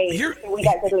pray we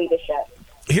get good leadership.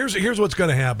 Here's what's going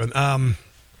to happen.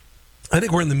 I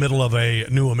think we're in the middle of a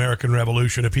new American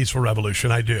revolution, a peaceful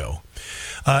revolution. I do.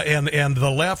 And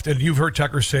the left, and you've heard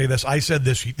Tucker say this, I said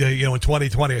this, in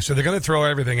 2020, I said they're going to throw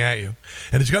everything at you,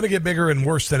 and it's going to get bigger and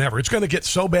worse than ever. It's going to get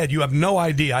so bad you have no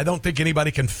idea. I don't think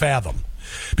anybody can fathom,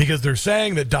 because they're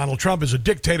saying that Donald Trump is a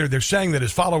dictator. They're saying that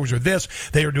his followers are this.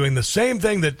 They are doing the same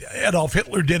thing that Adolf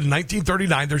Hitler did in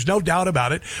 1939. There's no doubt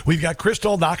about it. We've got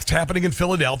Kristallnacht happening in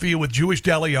Philadelphia with Jewish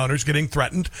deli owners getting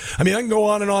threatened. I mean, I can go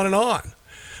on and on and on.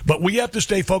 But we have to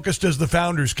stay focused as the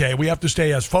founders, Kay. We have to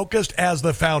stay as focused as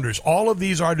the founders. All of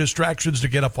these are distractions to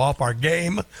get us off our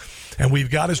game. And we've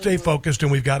got to stay focused,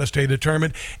 and we've got to stay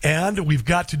determined, and we've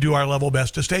got to do our level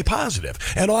best to stay positive.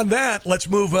 And on that, let's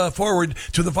move forward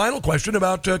to the final question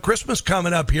about Christmas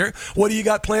coming up here. What do you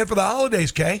got planned for the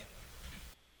holidays, Kay?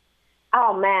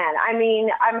 Oh, man. I mean,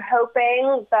 I'm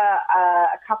hoping that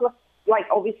a couple of,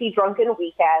 obviously drunken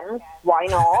weekends. Why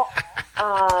not?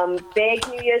 Big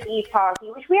New Year's Eve party,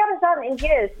 which we haven't done in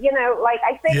years.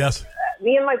 I think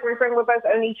me and my boyfriend were both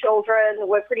only children.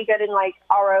 We're pretty good in,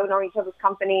 our own or each other's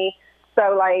company.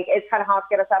 So, it's kind of hard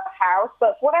to get us out the house.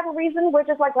 But for whatever reason, we're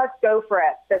just let's go for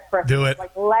it this Christmas. Do it.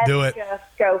 Let's just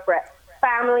go for it.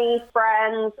 Family,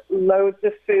 friends, loads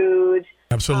of food.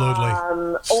 Absolutely.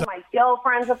 All my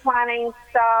girlfriends are planning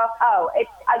stuff.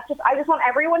 I just want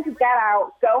everyone to get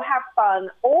out, go have fun,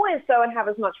 always go and have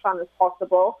as much fun as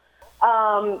possible.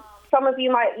 Some of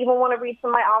you might even want to read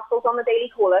some of my articles on the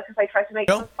Daily Caller, because I try to make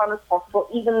it as fun as possible,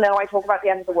 even though I talk about the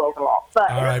end of the world a lot.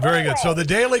 But all right, very good. So the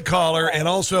Daily Caller and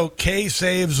also Kay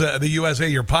Saves the USA,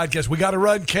 your podcast. We got to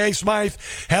run. Kay Smythe,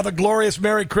 have a glorious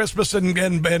Merry Christmas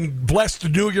and blessed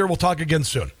New Year. We'll talk again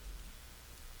soon.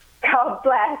 God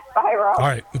bless. Bye, Rob. All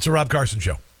right, it's a Rob Carson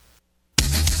Show.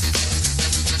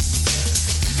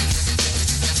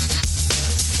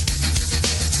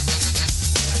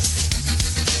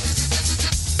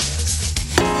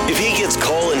 If he gets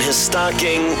coal in his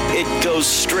stocking, it goes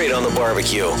straight on the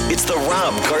barbecue. It's the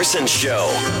Rob Carson Show.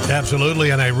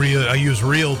 Absolutely, and I use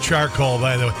real charcoal,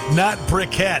 by the way, not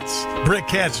briquettes.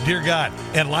 Briquettes, dear God.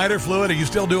 And lighter fluid, are you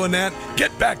still doing that?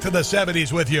 Get back to the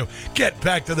 70s with you. Get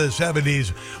back to the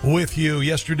 70s with you.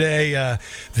 Yesterday,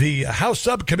 the House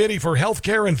Subcommittee for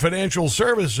Healthcare and Financial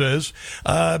Services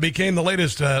became the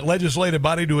latest legislative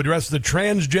body to address the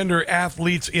transgender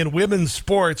athletes in women's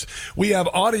sports. We have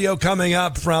audio coming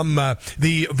up from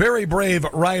the very brave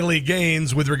Riley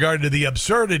Gaines with regard to the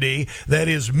absurdity that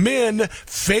is men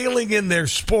failing in their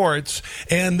sports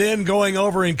and then going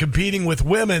over and competing with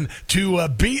women to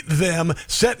beat them,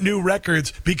 set new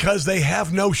records because they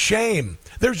have no shame.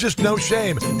 There's just no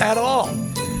shame at all.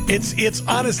 It's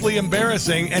honestly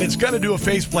embarrassing, and it's going to do a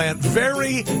faceplant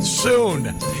very soon.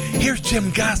 Here's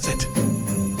Jim Gossett.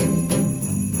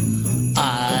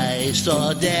 I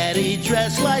saw Daddy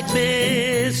dressed like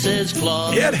Mrs.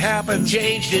 Claus. It happens.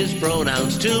 Changed his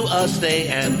pronouns to us, they,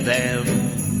 and them.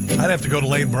 I'd have to go to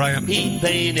Lane Bryant. He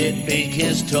painted big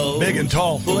his toes. Big and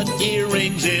tall. Put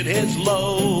earrings in his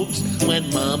lobes.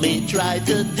 When Mommy tried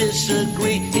to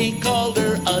disagree, he called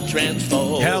her a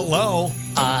transphobe. Hello.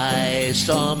 I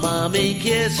saw Mommy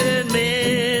kissing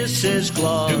Mrs.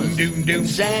 Claus.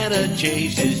 Santa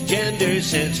changed his gender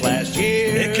since last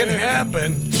year. It can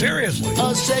happen. Seriously.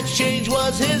 A sex change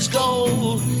was his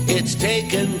goal. It's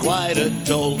taken quite a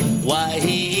toll. Why,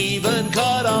 he even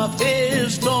cut off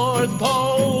his North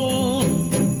Pole.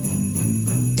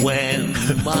 When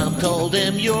Mom told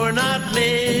him you're not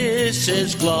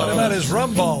Mrs. Claus. What about his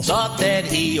rum balls? Thought that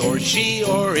he or she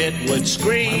or it would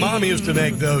scream. My mom used to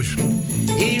make those.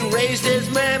 He raised his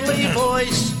manly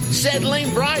voice, said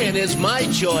Lane Bryant is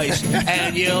my choice,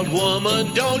 and yelled,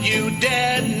 woman, don't you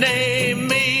dare name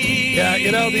me. Yeah,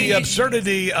 you know, the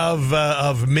absurdity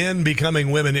of men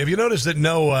becoming women. Have you noticed that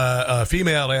no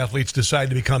female athletes decide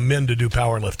to become men to do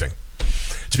powerlifting?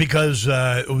 It's because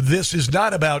this is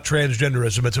not about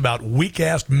transgenderism. It's about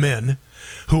weak-assed men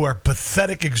who are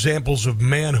pathetic examples of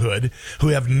manhood, who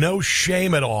have no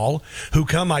shame at all, who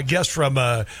come, I guess, from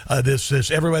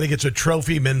this everybody gets a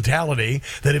trophy mentality,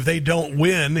 that if they don't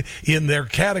win in their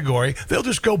category, they'll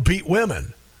just go beat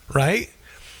women, right?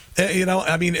 You know,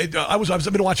 I mean,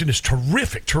 I've been watching this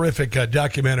terrific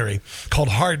documentary called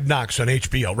Hard Knocks on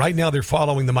HBO. Right now, they're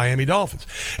following the Miami Dolphins.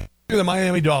 The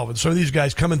Miami Dolphins, some of these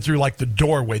guys coming through like the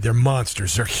doorway, they're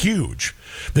monsters. They're huge.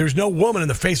 There's no woman in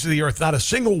the face of the earth, not a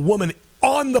single woman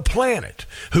on the planet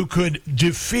who could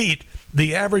defeat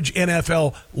the average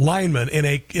NFL lineman in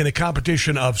a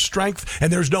competition of strength,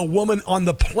 and there's no woman on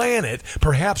the planet,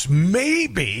 perhaps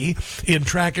maybe in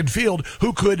track and field,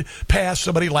 who could pass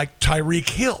somebody like Tyreek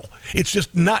Hill. It's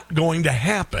just not going to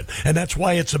happen, and that's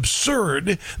why it's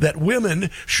absurd that women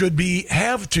should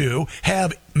have to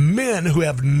have men who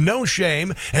have no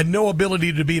shame and no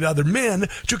ability to beat other men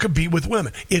to compete with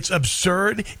women. It's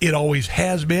absurd. It always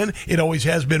has been. It always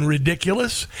has been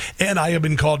ridiculous, and I have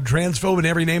been called transphobe in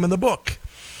every name in the book.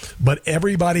 But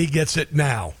everybody gets it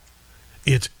now.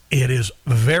 It is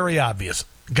very obvious.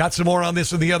 Got some more on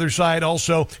this on the other side.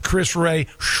 Also, Chris Wray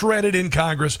shredded in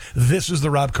Congress. This is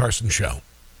the Rob Carson Show.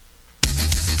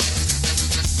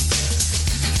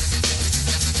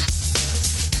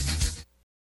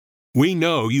 We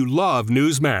know you love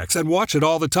Newsmax and watch it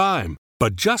all the time.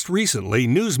 But just recently,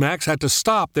 Newsmax had to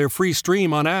stop their free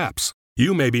stream on apps.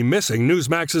 You may be missing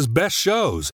Newsmax's best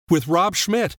shows with Rob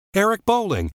Schmidt, Eric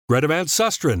Bowling, Greta Van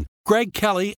Susteren, Greg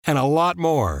Kelly, and a lot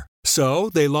more. So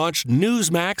they launched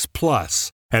Newsmax Plus,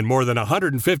 and more than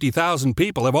 150,000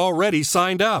 people have already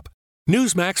signed up.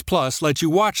 Newsmax Plus lets you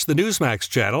watch the Newsmax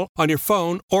channel on your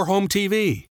phone or home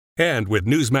TV. And with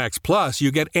Newsmax Plus, you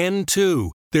get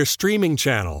N2, their streaming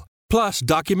channel, plus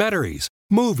documentaries,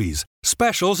 movies,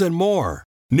 specials, and more.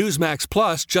 Newsmax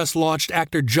Plus just launched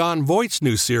actor Jon Voight's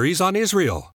new series on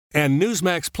Israel. And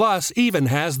Newsmax Plus even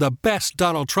has the best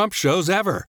Donald Trump shows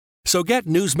ever. So get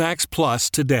Newsmax Plus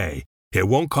today. It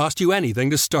won't cost you anything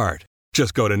to start.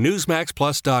 Just go to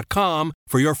NewsmaxPlus.com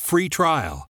for your free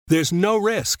trial. There's no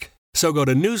risk. So go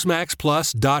to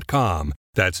NewsmaxPlus.com.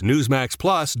 That's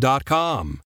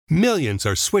NewsmaxPlus.com. Millions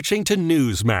are switching to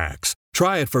Newsmax.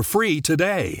 Try it for free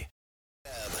today.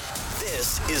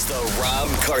 This is the Rob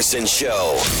Carson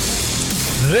Show.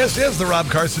 This is the Rob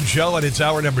Carson Show, and it's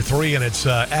hour number 3, and it's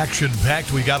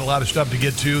action-packed. We got a lot of stuff to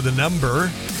get to. The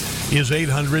number is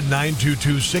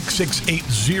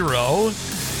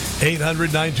 800-922-6680.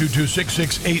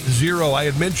 800-922-6680. I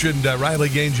had mentioned Riley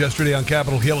Gaines yesterday on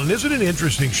Capitol Hill, and isn't it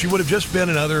interesting? She would have just been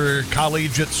another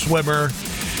collegiate swimmer.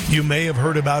 You may have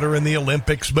heard about her in the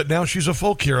Olympics, but now she's a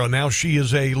folk hero. Now she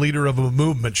is a leader of a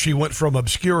movement. She went from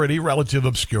obscurity, relative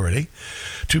obscurity,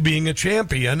 to being a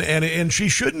champion, and she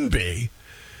shouldn't be.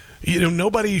 You know,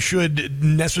 nobody should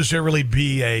necessarily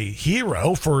be a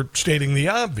hero for stating the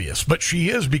obvious, but she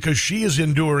is, because she is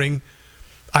enduring,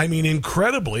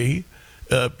 incredible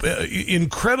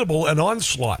an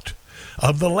onslaught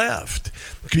of the left,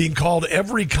 being called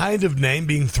every kind of name,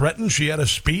 being threatened. She had a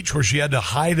speech where she had to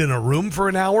hide in a room for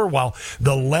an hour while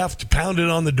the left pounded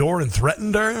on the door and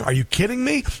threatened her. Are you kidding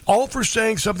me? All for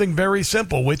saying something very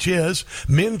simple, which is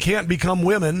men can't become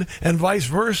women and vice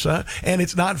versa, and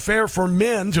it's not fair for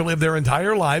men to live their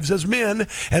entire lives as men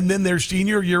and then their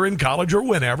senior year in college or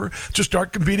whenever to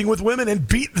start competing with women and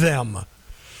beat them.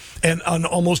 And on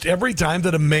almost every time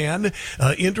that a man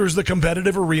enters the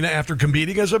competitive arena after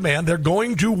competing as a man, they're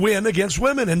going to win against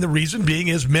women. And the reason being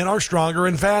is men are stronger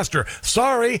and faster.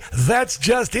 Sorry, that's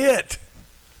just it.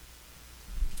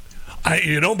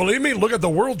 You don't believe me? Look at the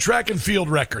world track and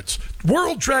field records.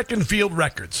 World track and field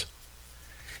records.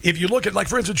 If you look at, like,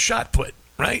 for instance, shot put,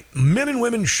 right? Men and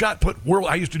women shot put.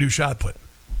 I used to do shot put.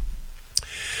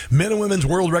 Men and women's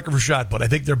world record for shot put. I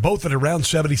think they're both at around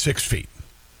 76 feet.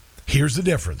 Here's the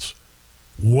difference.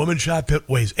 Woman shot put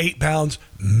weighs 8 pounds.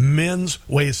 Men's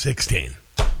weighs 16.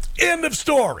 End of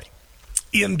story.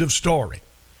 End of story.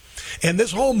 And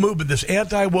this whole movement, this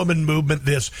anti-woman movement,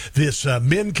 this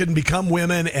men can become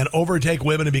women and overtake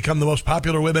women and become the most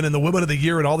popular women and the women of the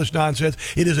year and all this nonsense,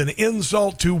 it is an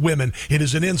insult to women. It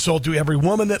is an insult to every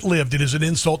woman that lived. It is an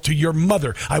insult to your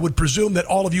mother. I would presume that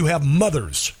all of you have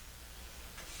mothers.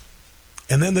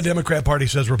 And then the Democrat Party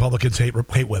says Republicans hate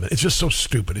women. It's just so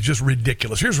stupid. It's just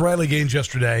ridiculous. Here's Riley Gaines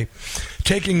yesterday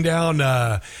taking down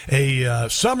a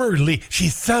Summer Lee.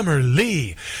 She's Summer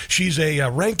Lee. She's a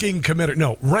rank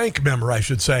member, I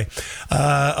should say,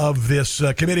 of this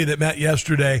committee that met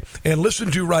yesterday. And listen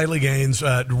to Riley Gaines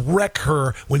wreck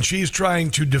her when she's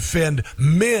trying to defend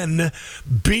men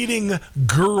beating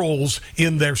girls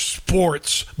in their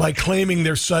sports by claiming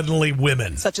they're suddenly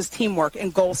women. Such as teamwork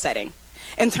and goal setting.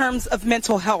 In terms of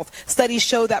mental health, studies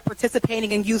show that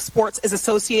participating in youth sports is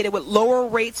associated with lower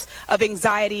rates of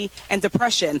anxiety and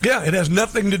depression. Yeah, it has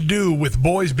nothing to do with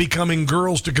boys becoming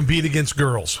girls to compete against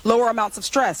girls. Lower amounts of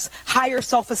stress, higher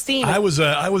self-esteem. I was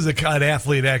a kind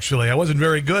athlete, actually. I wasn't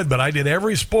very good, but I did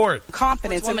every sport.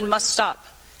 Confidence. Women must stop.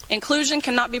 Inclusion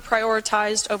cannot be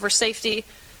prioritized over safety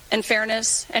and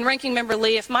fairness. And Ranking Member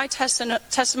Lee, if my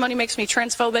testimony makes me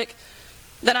transphobic,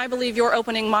 then I believe your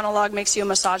opening monologue makes you a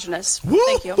misogynist.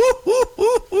 Thank you.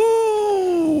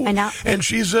 And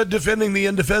she's defending the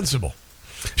indefensible.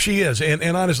 She is.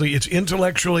 And honestly, it's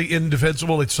intellectually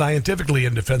indefensible. It's scientifically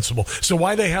indefensible. So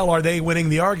why the hell are they winning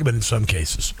the argument in some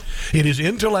cases? It is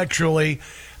intellectually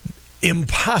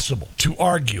impossible to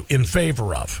argue in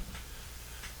favor of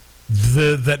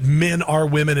that men are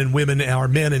women and women are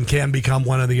men and can become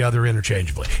one or the other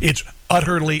interchangeably. It's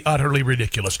utterly, utterly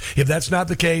ridiculous. If that's not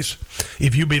the case,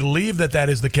 if you believe that that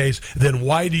is the case, then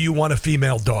why do you want a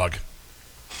female dog?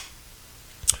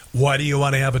 Why do you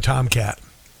want to have a tomcat?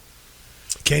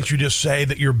 Can't you just say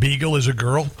that your beagle is a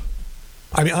girl?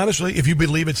 I mean, honestly, if you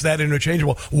believe it's that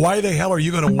interchangeable, why the hell are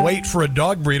you going to wait for a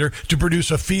dog breeder to produce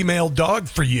a female dog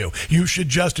for you? You should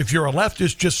just, if you're a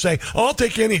leftist, just say, oh, I'll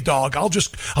take any dog. I'll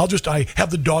just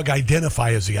have the dog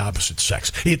identify as the opposite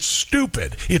sex. It's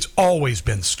stupid. It's always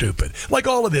been stupid. Like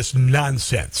all of this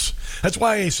nonsense. That's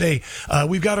why I say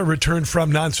we've got to return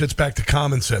from nonsense back to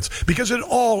common sense, because it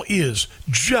all is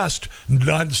just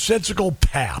nonsensical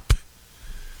pap.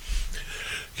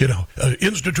 You know,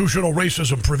 institutional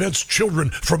racism prevents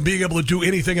children from being able to do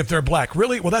anything if they're black.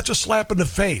 Really? Well, that's a slap in the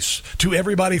face to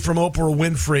everybody from Oprah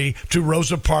Winfrey to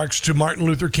Rosa Parks to Martin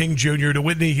Luther King Jr. to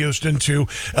Whitney Houston to,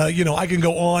 I can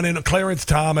go on, and Clarence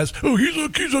Thomas. Oh, he's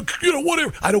a,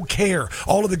 whatever. I don't care.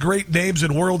 All of the great names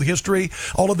in world history,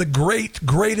 all of the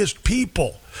greatest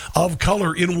people of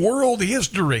color in world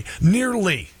history,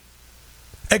 nearly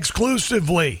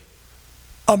exclusively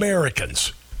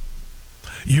Americans.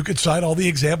 You could cite all the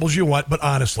examples you want, but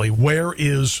honestly, where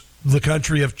is the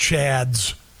country of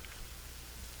Chad's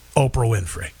Oprah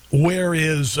Winfrey? Where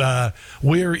is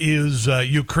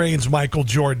Ukraine's Michael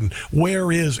Jordan?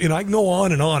 Where is, I can go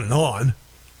on and on and on.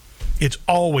 It's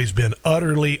always been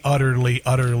utterly, utterly,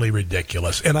 utterly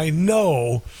ridiculous. And I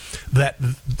know that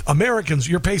Americans,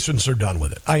 your patience are done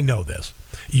with it. I know this.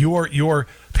 Your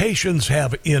patience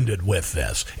have ended with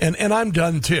this. And I'm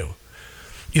done too.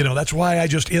 That's why I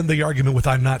just end the argument with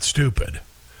I'm not stupid.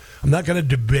 I'm not going to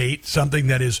debate something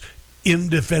that is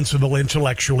indefensible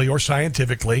intellectually or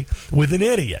scientifically with an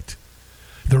idiot.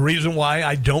 The reason why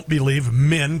I don't believe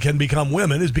men can become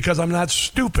women is because I'm not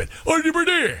stupid.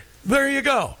 There you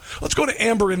go. Let's go to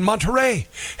Amber in Monterey.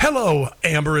 Hello,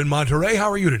 Amber in Monterey. How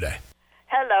are you today?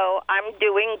 Hello, I'm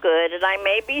doing good, and I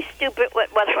may be stupid with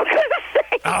what I'm going to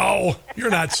say. Oh, you're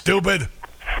not stupid.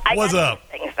 What's up?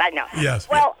 Things, I know. Yes.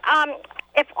 Well,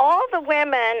 if all the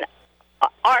women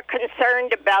are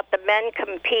concerned about the men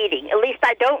competing, at least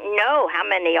I don't know how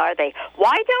many are they,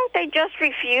 why don't they just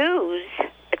refuse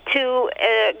to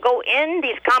go in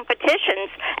these competitions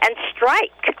and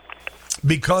strike?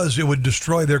 Because it would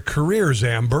destroy their careers,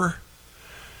 Amber.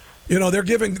 They're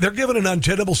given an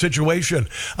untenable situation.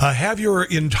 Have your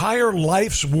entire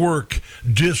life's work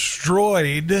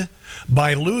destroyed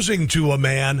by losing to a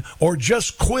man, or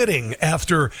just quitting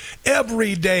after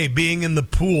every day being in the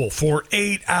pool for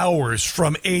 8 hours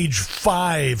from age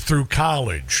 5 through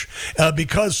college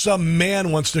because some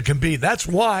man wants to compete. That's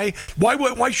why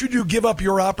should you give up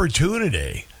your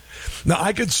opportunity? Now,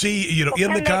 I could see,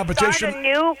 in the competition. Can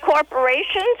they start new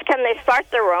corporations? Can they start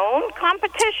their own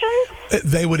competitions?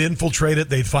 They would infiltrate it.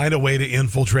 They'd find a way to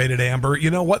infiltrate it, Amber. You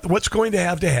know what's going to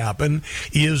happen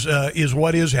is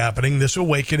what is happening, this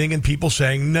awakening and people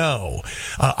saying no.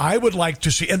 I would like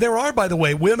to see, and there are, by the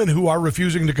way, women who are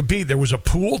refusing to compete. There was a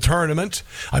pool tournament,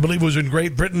 I believe it was in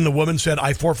Great Britain. The woman said,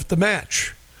 I forfeit the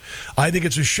match. I think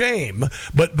it's a shame,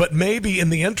 but maybe in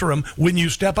the interim, when you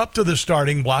step up to the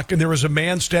starting block and there is a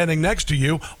man standing next to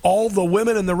you, all the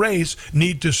women in the race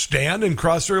need to stand and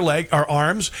cross their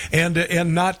arms and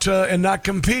not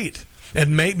compete.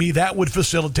 And maybe that would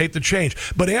facilitate the change.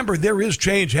 But, Amber, there is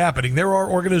change happening. There are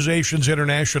organizations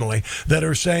internationally that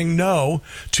are saying no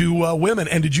to women.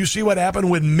 And did you see what happened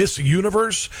when Miss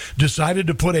Universe decided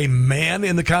to put a man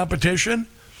in the competition?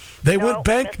 They went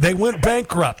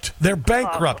bankrupt. They're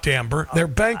bankrupt, Amber. They're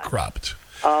bankrupt.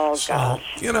 Oh,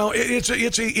 gosh. So,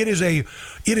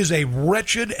 it is a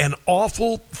wretched and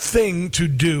awful thing to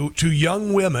do to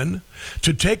young women,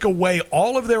 to take away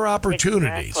all of their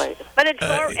opportunities. Exactly. But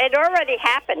it already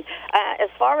happened. As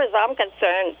far as I'm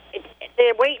concerned,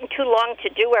 they're waiting too long to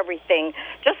do everything.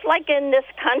 Just like in this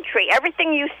country,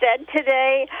 everything you said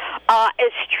today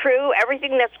is true.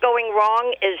 Everything that's going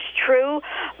wrong is true.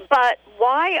 But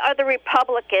why are the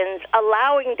Republicans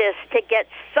allowing this to get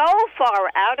so far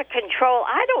out of control?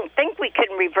 I don't think we can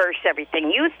reverse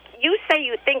everything. You say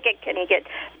you think it can get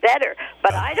better,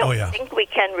 but I don't think we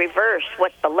can reverse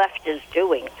what the left is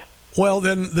doing. Well,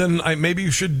 then maybe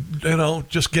you should,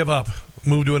 just give up,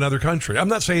 move to another country. I'm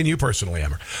not saying you personally,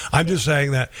 Amber. I'm just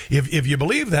saying that if you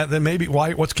believe that, then maybe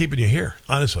what's keeping you here?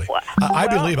 Honestly, I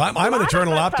believe I'm an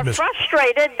eternal optimist. I'm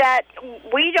frustrated that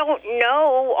we don't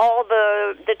know all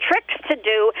the tricks to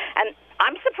do, and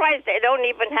I'm surprised they don't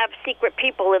even have secret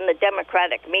people in the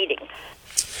Democratic meeting.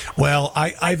 Well,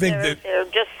 I think they're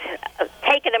just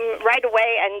taking them right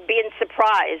away and being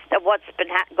surprised at what's been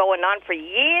going on for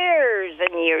years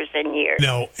and years and years.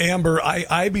 No, Amber,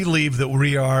 I believe that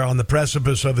we are on the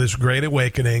precipice of this great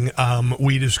awakening.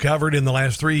 We discovered in the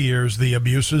last 3 years the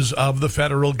abuses of the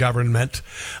federal government.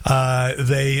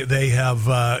 They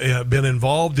have been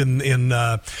involved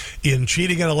in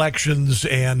cheating in elections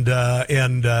and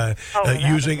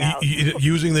using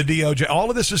the DOJ. All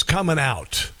of this is coming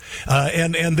out.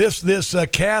 And this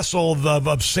castle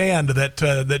of sand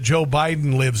that Joe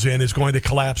Biden lives in is going to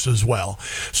collapse as well.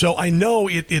 So I know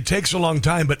it takes a long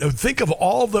time, but think of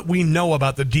all that we know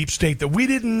about the deep state that we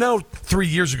didn't know 3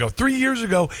 years ago. 3 years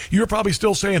ago, you were probably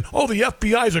still saying, "Oh, the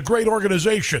FBI is a great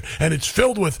organization and it's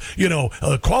filled with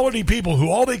quality people who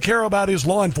all they care about is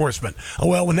law enforcement."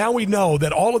 Well, now we know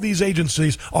that all of these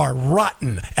agencies are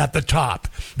rotten at the top.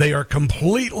 They are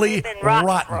completely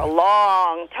rotten for a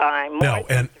long time. More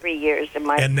than 3 years in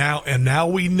my and now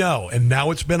we know, and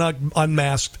now it's been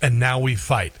unmasked, and now we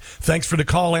fight. Thanks for the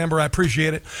call, Amber. I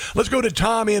appreciate it. Let's go to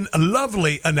Tom in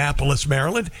lovely Annapolis,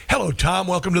 Maryland. Hello, Tom.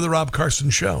 Welcome to the Rob Carson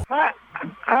Show. Hi.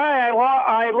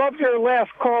 I loved your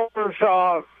last caller's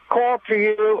call to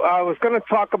you. I was going to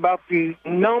talk about the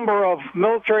number of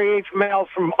military-age males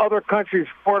from other countries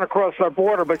pouring across our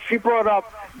border, but she brought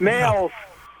up males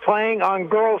playing on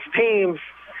girls' teams.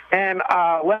 And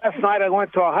last night I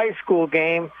went to a high school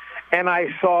game, and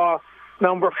I saw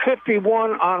number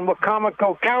 51 on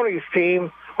Wacomico County's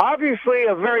team, obviously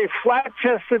a very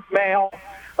flat-chested male,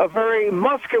 a very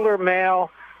muscular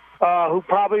male who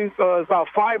probably was about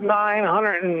 5'9",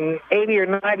 180 or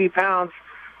 90 pounds,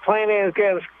 playing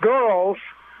against girls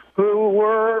who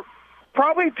were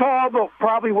probably tall but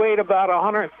probably weighed about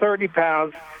 130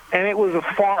 pounds, and it was a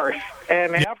farce.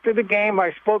 And after the game,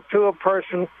 I spoke to a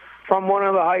person from one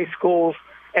of the high schools,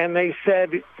 and they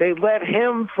said they let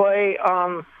him play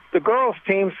on the girls'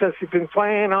 team since he's been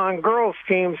playing on girls'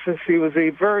 teams since he was a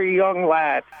very young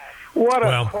lad. What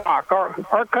a crock.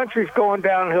 Our country's going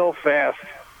downhill fast.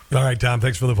 All right, Tom,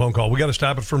 thanks for the phone call. We got to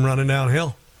stop it from running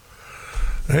downhill.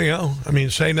 There you go. I mean,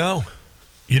 say no.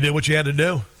 You did what you had to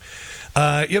do.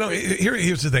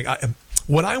 Here's the thing.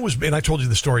 When I was, and I told you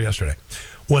the story yesterday,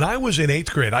 when I was in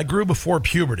 8th grade, I grew before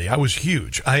puberty. I was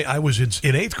huge. I was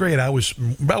in 8th grade. I was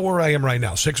about where I am right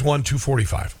now, 6'1",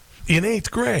 245. In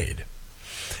 8th grade.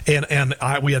 And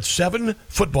we had 7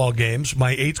 football games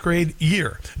my 8th grade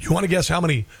year. You want to guess how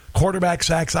many quarterback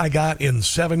sacks I got in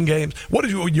 7 games? What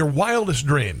is your wildest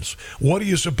dreams? What do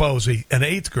you suppose an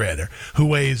 8th grader who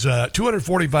weighs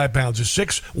 245 pounds, is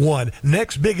 6'1",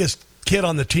 next biggest kid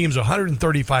on the team's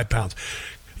 135 pounds.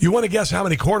 You want to guess how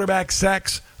many quarterback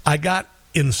sacks I got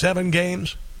in 7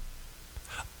 games?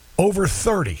 Over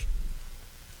 30.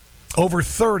 Over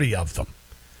 30 of them.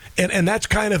 And that's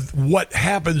kind of what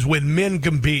happens when men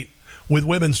compete with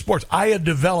women's sports. I had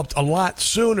developed a lot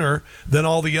sooner than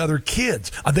all the other kids.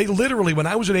 They literally, when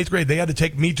I was in 8th grade, they had to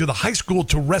take me to the high school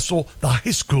to wrestle the high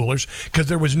schoolers because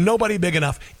there was nobody big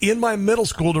enough in my middle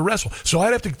school to wrestle. So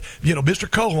I'd have to,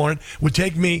 Mr. Cohorn would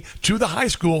take me to the high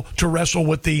school to wrestle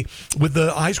with the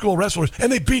high school wrestlers,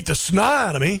 and they beat the snot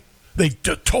out of me. They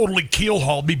totally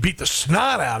keel-hauled me, beat the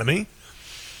snot out of me.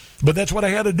 But that's what I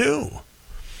had to do.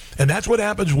 And that's what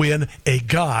happens when a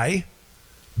guy,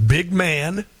 big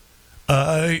man,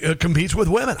 competes with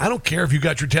women. I don't care if you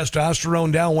got your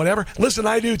testosterone down, whatever. Listen,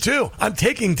 I do too. I'm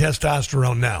taking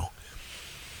testosterone now.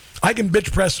 I can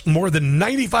bench press more than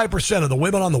 95% of the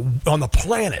women on the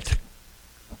planet.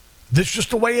 That's just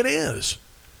the way it is.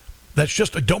 That's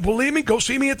just, don't believe me? Go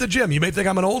see me at the gym. You may think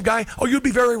I'm an old guy. Oh, you'd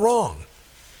be very wrong.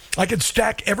 I could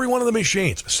stack every one of the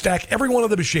machines.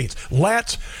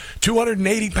 Lats,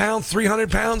 280 pounds,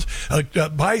 300 pounds.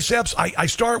 Biceps, I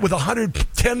start with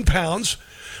 110 pounds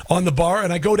on the bar,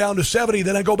 and I go down to 70,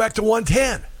 then I go back to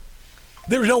 110.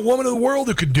 There's no woman in the world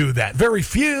who could do that. Very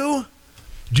few.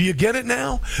 Do you get it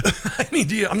now? I mean,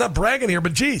 I'm not bragging here,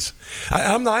 but geez,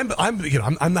 I'm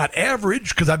not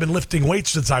average because I've been lifting weights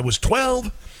since I was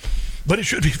 12. But it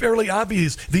should be fairly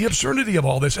obvious the absurdity of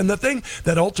all this. And the thing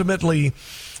that ultimately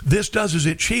this does is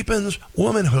it cheapens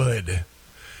womanhood.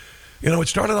 It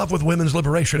started off with women's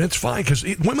liberation. It's fine because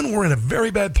women were in a very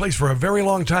bad place for a very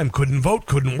long time. Couldn't vote,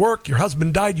 couldn't work. Your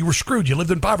husband died. You were screwed. You lived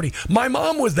in poverty. My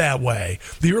mom was that way.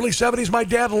 The early 70s, my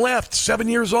dad left, 7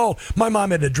 years old. My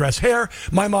mom had to dress hair.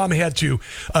 My mom had to,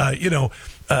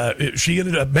 she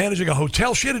ended up managing a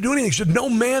hotel. She had to do anything. She had no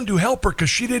man to help her because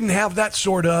she didn't have that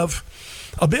sort of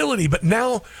ability. But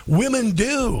now women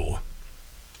do.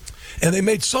 And they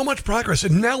made so much progress.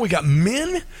 And now we got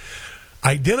men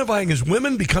identifying as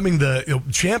women, becoming the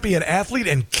champion athlete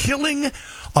and killing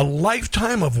a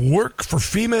lifetime of work for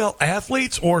female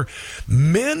athletes, or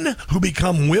men who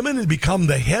become women and become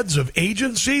the heads of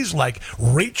agencies like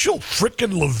Rachel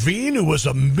frickin' Levine, who was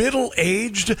a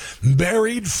middle-aged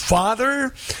married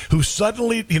father who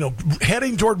suddenly,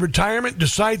 heading toward retirement,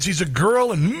 decides he's a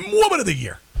girl and woman of the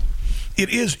year. It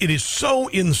is so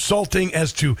insulting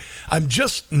as to, I'm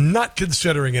just not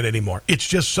considering it anymore. It's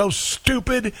just so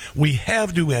stupid. We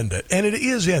have to end it. And it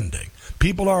is ending.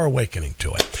 People are awakening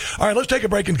to it. All right, let's take a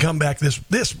break and come back.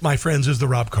 This, my friends, is the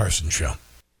Rob Carson Show.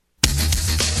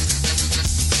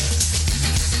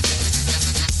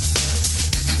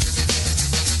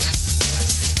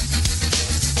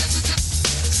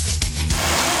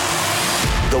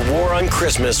 The war on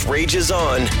Christmas rages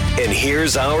on, and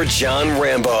here's our John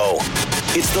Rambo.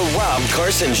 It's the Rob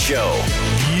Carson Show.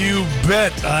 You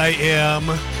bet I am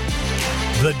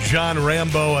the John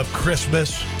Rambo of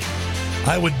Christmas.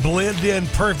 I would blend in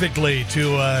perfectly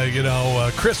to,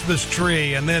 a Christmas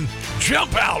tree and then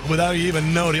jump out without you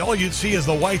even noticing. All you'd see is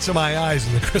the whites of my eyes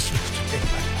in the Christmas tree.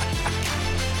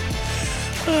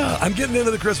 I'm getting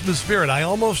into the Christmas spirit. I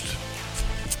almost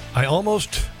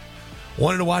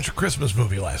wanted to watch a Christmas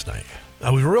movie last night. I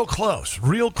was real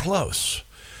close.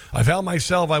 I found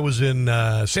myself, I was in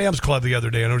Sam's Club the other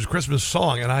day, and there was a Christmas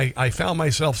song, and I found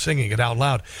myself singing it out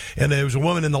loud. And there was a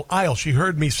woman in the aisle. She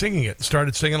heard me singing it and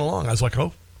started singing along. I was like,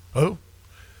 the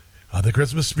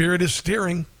Christmas spirit is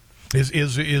stirring.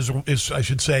 I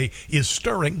should say, is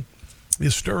stirring.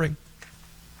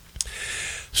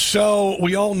 So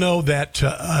we all know that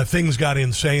things got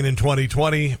insane in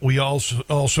 2020. We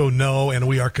also know, and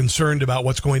we are concerned about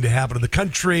what's going to happen to the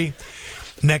country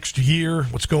next year,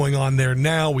 what's going on there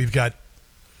now. We've got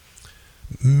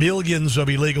millions of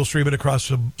illegals streaming across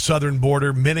the southern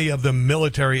border, many of them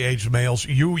military-aged males.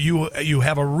 You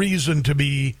have a reason to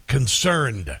be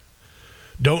concerned.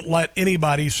 Don't let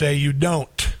anybody say you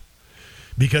don't.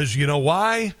 Because you know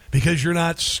why? Because you're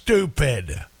not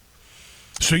stupid.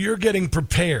 So you're getting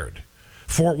prepared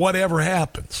for whatever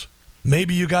happens.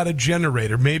 Maybe you got a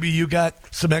generator. Maybe you got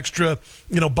some extra,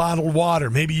 bottled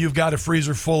water. Maybe you've got a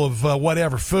freezer full of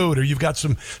whatever food, or you've got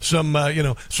some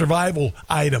survival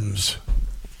items.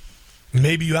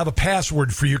 Maybe you have a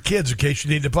password for your kids in case you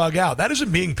need to bug out. That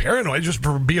isn't being paranoid, just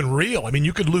for being real. I mean,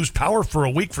 you could lose power for a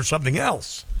week for something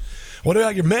else. What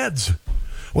about your meds?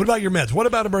 What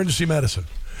about emergency medicine?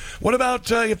 What about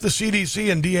if the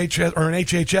CDC and DHS or an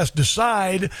HHS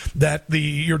decide that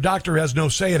your doctor has no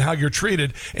say in how you're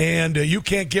treated and you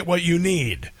can't get what you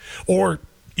need? Or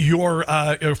your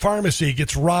pharmacy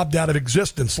gets robbed out of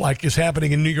existence like is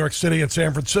happening in New York City and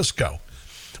San Francisco?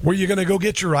 Where you're going to go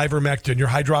get your ivermectin, your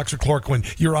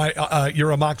hydroxychloroquine, your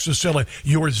amoxicillin,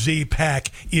 your Z-Pack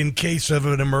in case of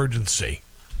an emergency?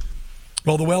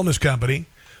 Well, the Wellness Company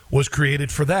was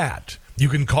created for that. You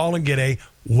can call and get a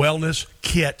wellness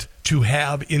kit to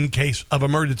have in case of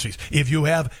emergencies. If you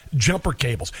have jumper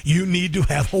cables, you need to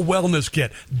have a wellness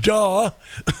kit. Duh.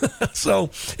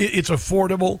 So it's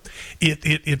affordable.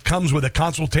 It comes with a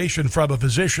consultation from a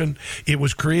physician. It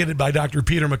was created by Dr.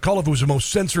 Peter McCullough, who was the most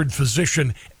censored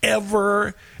physician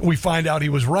ever. We find out he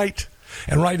was right.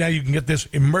 And right now you can get this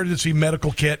emergency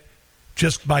medical kit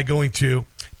just by going to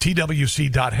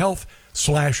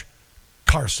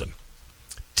twc.health/Carson.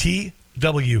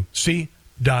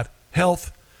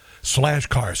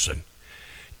 twc.health/Carson.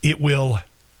 It will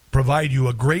provide you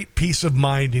a great peace of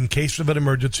mind in case of an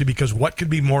emergency, because what could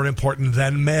be more important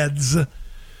than meds?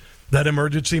 That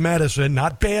emergency medicine,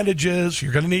 not bandages.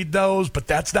 You're going to need those, but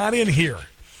that's not in here.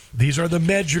 These are the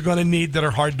meds you're going to need that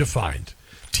are hard to find.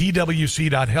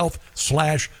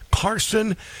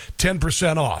 twc.health/Carson,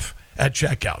 10% off at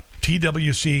checkout.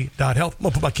 twc.health. I'm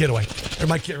going to put my kit away. There's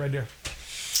my kit right there.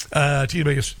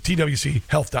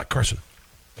 twc.health.Carson.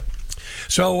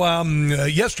 So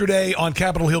yesterday on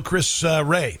Capitol Hill, Chris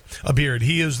Wray appeared.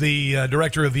 He is the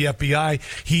director of the FBI.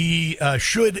 He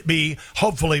should be,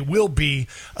 hopefully will be,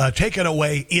 taken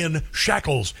away in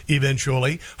shackles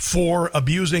eventually for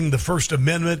abusing the First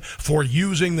Amendment, for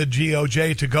using the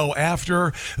DOJ to go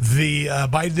after the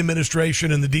Biden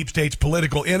administration and the deep state's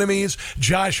political enemies.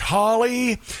 Josh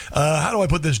Hawley, how do I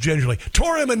put this gingerly,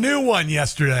 tore him a new one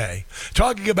yesterday,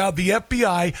 talking about the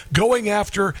FBI going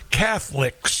after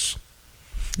Catholics.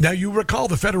 Now, you recall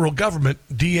the federal government,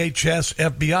 DHS,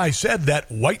 FBI, said that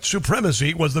white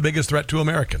supremacy was the biggest threat to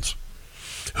Americans.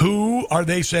 Who are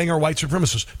they saying are white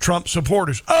supremacists? Trump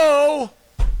supporters. Oh!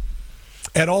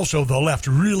 And also the left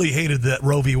really hated that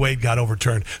Roe v. Wade got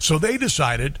overturned. So they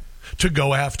decided to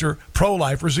go after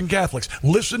pro-lifers and Catholics.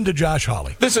 Listen to Josh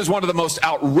Hawley. This is one of the most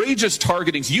outrageous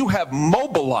targetings. You have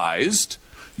mobilized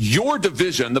your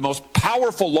division, the most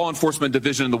powerful law enforcement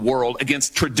division in the world,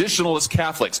 against traditionalist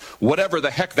Catholics, whatever the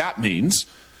heck that means,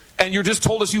 and you just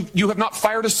told us you have not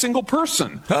fired a single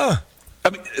person. I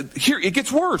mean, here, it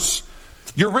gets worse.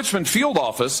 Your Richmond field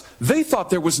office, they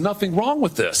thought there was nothing wrong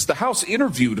with this. The House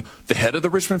interviewed the head of the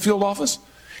Richmond field office.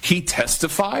 He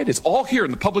testified. It's all here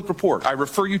in the public report. I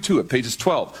refer you to it, pages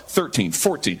 12, 13,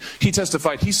 14. He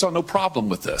testified he saw no problem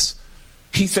with this.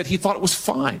 He said he thought it was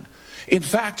fine. In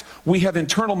fact, we have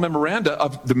internal memoranda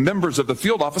of the members of the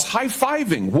field office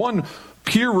high-fiving. One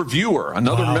peer reviewer,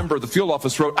 another member of the field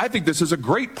office wrote, I think this is a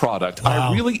great product.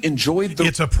 I really enjoyed the...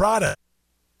 It's a product.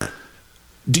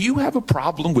 Do you have a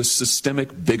problem with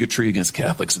systemic bigotry against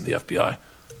Catholics in the FBI?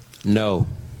 No.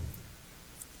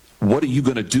 What are you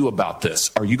going to do about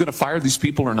this? Are you going to fire these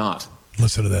people or not?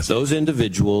 Listen to this. Those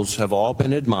individuals have all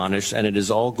been admonished, and it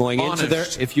is all going into their,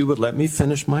 if you would let me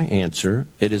finish my answer,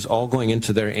 it is all going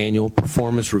into their annual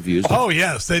performance reviews. Oh,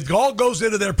 yes. It all goes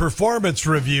into their performance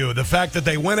review. The fact that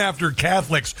they went after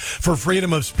Catholics for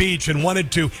freedom of speech and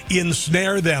wanted to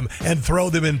ensnare them and throw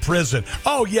them in prison.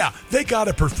 Oh, yeah. They got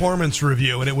a performance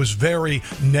review, and it was very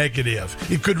negative.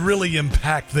 It could really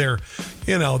impact their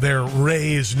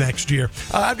raise next year.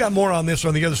 I've got more on this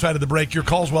on the other side of the break. Your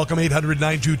calls welcome,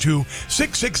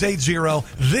 800-922-6680.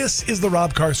 This is the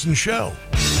Rob Carson Show.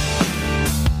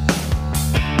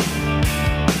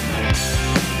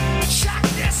 Check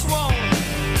this one.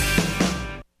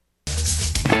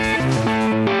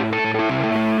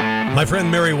 My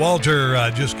friend Mary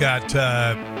Walter just got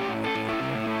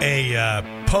a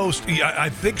post. I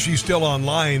think she's still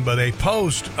online, but a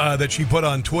post that she put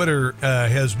on Twitter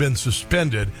has been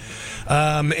suspended.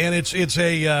 And it's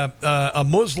a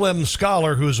Muslim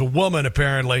scholar who's a woman,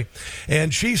 apparently.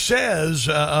 And she says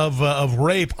of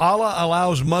rape, Allah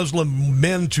allows Muslim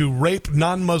men to rape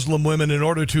non-Muslim women in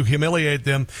order to humiliate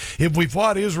them. If we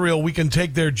fought Israel, we can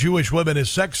take their Jewish women as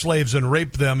sex slaves and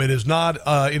rape them. It is not.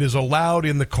 It is allowed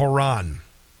in the Quran.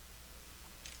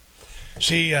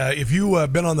 See, if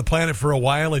you've been on the planet for a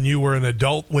while and you were an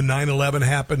adult when 9/11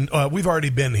 happened, we've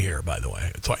already been here, by the way.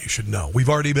 That's what you should know. We've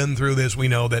already been through this. We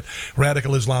know that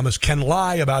radical Islamists can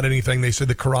lie about anything. They said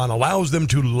the Quran allows them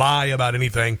to lie about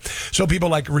anything. So people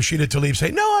like Rashida Tlaib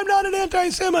say, no, I'm not an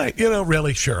anti-Semite.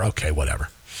 Really? Sure. Okay, whatever.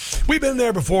 We've been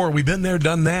there before. We've been there,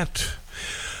 done that.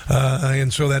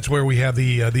 And so that's where we have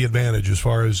the advantage as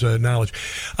far as knowledge.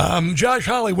 Josh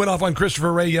Hawley went off on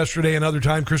Christopher Wray yesterday. Another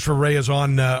time, Christopher Wray is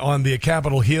on the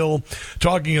Capitol Hill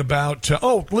talking about.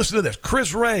 Listen to this.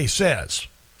 Chris Wray says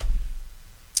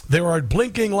there are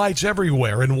blinking lights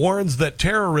everywhere and warns that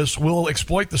terrorists will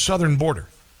exploit the southern border.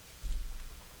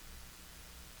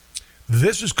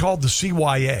 This is called the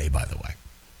CYA, by the way.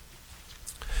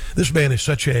 This man is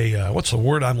such a what's the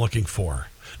word I'm looking for?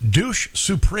 Douche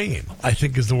supreme, I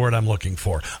think is the word I'm looking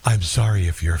for. I'm sorry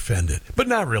if you're offended, but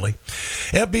not really.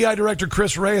 FBI Director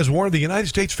Chris Wray has warned the United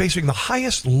States facing the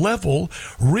highest level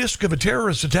risk of a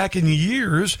terrorist attack in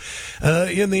years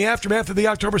in the aftermath of the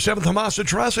October 7th Hamas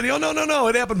atrocity. Oh, no.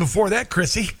 It happened before that,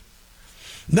 Chrissy.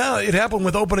 No, it happened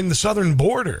with opening the southern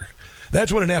border.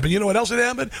 That's when it happened. You know what else had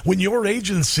happened? When your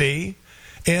agency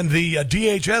and the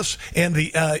DHS and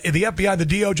the FBI, the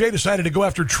DOJ decided to go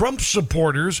after Trump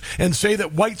supporters and say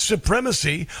that white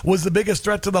supremacy was the biggest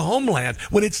threat to the homeland,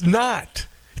 when it's not.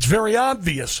 It's very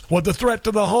obvious what the threat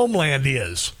to the homeland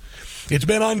is. It's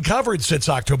been uncovered since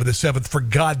October the 7th, for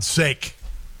God's sake.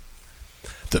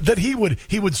 That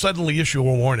he would suddenly issue a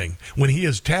warning when he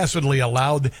has tacitly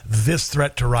allowed this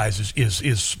threat to rise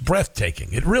is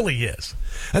breathtaking. It really is.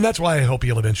 And that's why I hope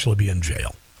he'll eventually be in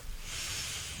jail.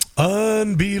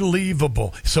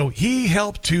 Unbelievable. So he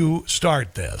helped to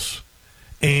start this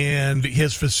and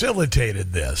has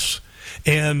facilitated this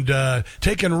and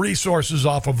taken resources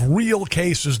off of real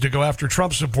cases to go after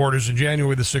Trump supporters and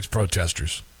January the 6th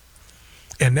protesters.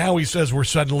 And now he says we're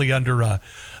suddenly under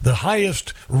the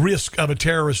highest risk of a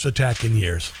terrorist attack in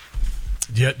years.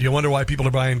 Do you wonder why people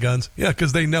are buying guns? Yeah,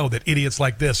 because they know that idiots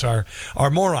like this are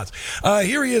morons.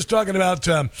 Here he is talking about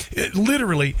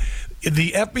literally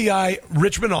the FBI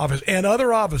Richmond office and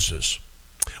other offices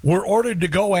were ordered to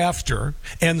go after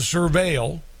and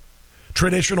surveil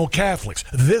traditional Catholics.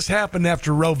 This happened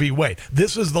after Roe v. Wade.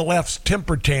 This is the left's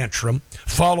temper tantrum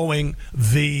following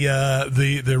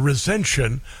the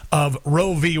recension of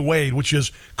Roe v. Wade, which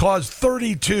has caused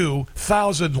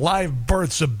 32,000 live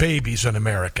births of babies in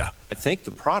America. I think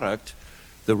the product,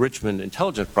 the Richmond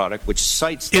intelligence product, which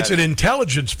cites that it's an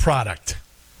intelligence product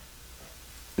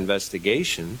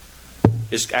investigation,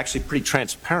 is actually pretty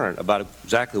transparent about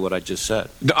exactly what I just said.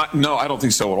 No, I don't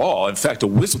think so at all. In fact,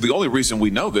 the only reason we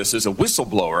know this is a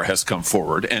whistleblower has come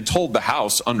forward and told the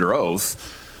House under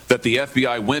oath that the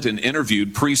FBI went and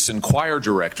interviewed priests and choir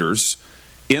directors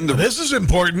in the this is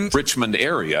important Richmond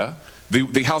area.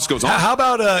 The House goes on. How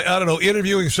about,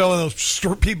 interviewing some of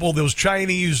those people, those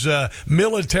Chinese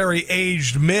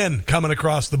military-aged men coming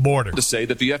across the border? To say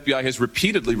that the FBI has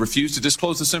repeatedly refused to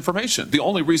disclose this information. The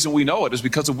only reason we know it is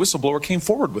because a whistleblower came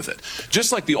forward with it.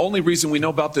 Just like the only reason we know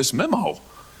about this memo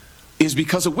is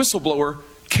because a whistleblower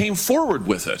came forward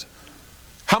with it.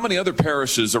 How many other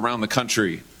parishes around the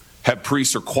country have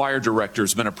priests or choir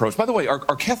directors been approached? By the way, are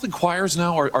Catholic choirs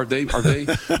now, are they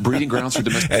breeding grounds for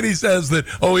domestic? And he says that,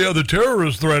 the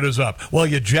terrorist threat is up. Well,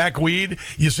 you jackweed,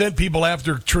 you sent people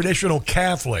after traditional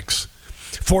Catholics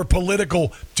for political,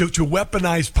 to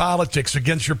weaponize politics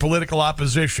against your political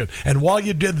opposition. And while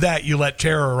you did that, you let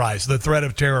the threat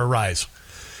of terror rise.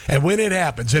 And when it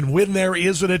happens, and when there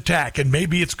is an attack, and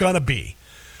maybe it's going to be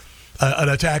an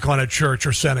attack on a church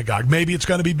or synagogue, maybe it's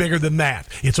going to be bigger than that.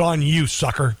 It's on you,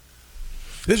 sucker.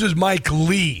 This is Mike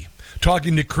Lee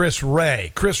talking to Chris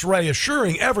Wray. Chris Wray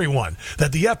assuring everyone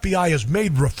that the FBI has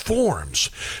made reforms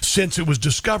since it was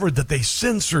discovered that they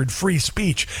censored free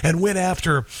speech and went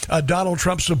after Donald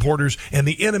Trump supporters and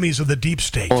the enemies of the deep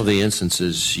state. All the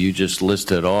instances you just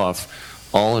listed off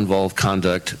all involve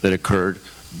conduct that occurred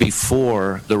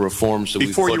before the reforms that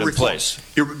we put in place.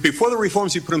 Before the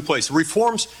reforms you put in place.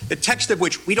 Reforms, the text of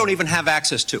which we don't even have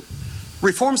access to.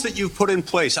 Reforms that you've put in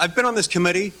place. I've been on this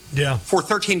committee for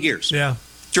 13 years. Yeah.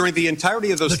 During the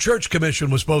entirety of those... The Church Commission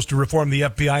was supposed to reform the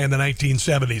FBI in the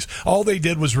 1970s. All they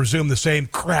did was resume the same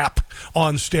crap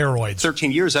on steroids.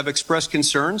 13 years, I've expressed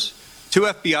concerns to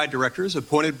FBI directors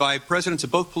appointed by presidents of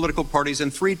both political parties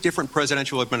in 3 different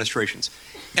presidential administrations.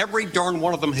 Every darn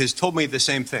one of them has told me the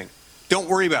same thing. Don't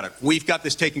worry about it. We've got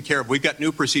this taken care of. We've got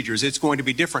new procedures. It's going to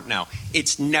be different now.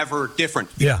 It's never different.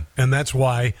 Yeah, and that's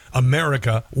why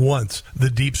America wants the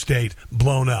deep state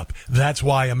blown up. That's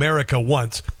why America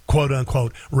wants,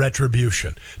 quote-unquote,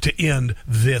 retribution to end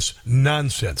this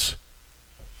nonsense.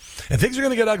 And things are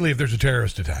going to get ugly if there's a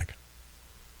terrorist attack.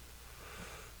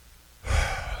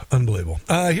 Unbelievable.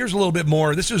 Here's a little bit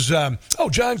more. This is,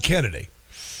 John Kennedy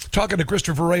talking to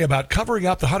Christopher Wray about covering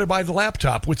up the Hunter Biden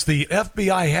laptop, which the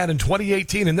FBI had in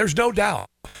 2018. And there's no doubt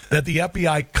that the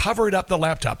FBI covered up the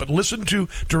laptop. But listen to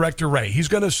Director Wray. He's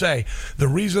going to say the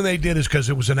reason they did is because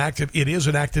it is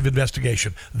an active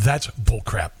investigation. That's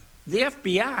bullcrap. The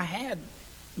FBI had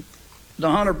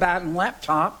the Hunter Biden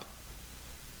laptop,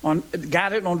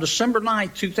 got it on December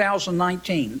 9th,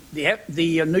 2019.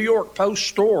 The New York Post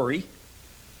story,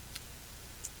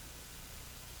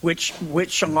 which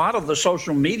a lot of the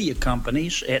social media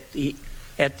companies at the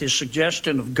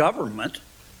suggestion of government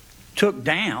took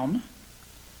down.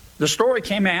 The story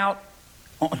came out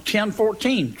on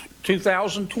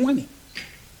 10/14/2020.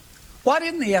 Why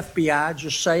didn't the FBI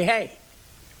just say, hey,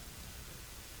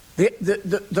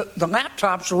 The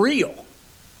laptop's real.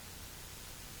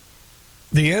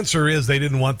 The answer is they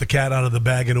didn't want the cat out of the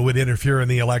bag and it would interfere in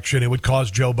the election. It would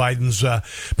cause Joe Biden's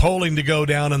polling to go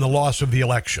down and the loss of the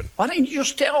election. Why didn't you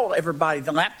just tell everybody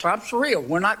the laptop's real?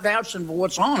 We're not vouching for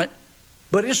what's on it,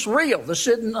 but it's real. This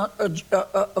isn't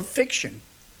a fiction.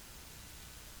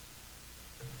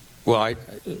 Well,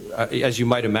 as you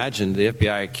might imagine, the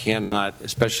FBI cannot,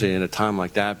 especially in a time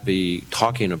like that, be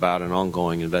talking about an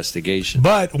ongoing investigation.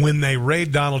 But when they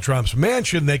raid Donald Trump's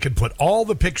mansion, they can put all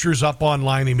the pictures up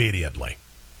online immediately.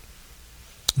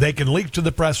 They can leak to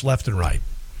the press left and right.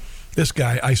 This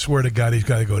guy, I swear to God, he's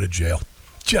got to go to jail.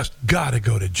 Just got to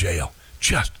go to jail.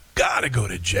 Just got to go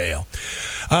to jail.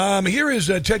 Here is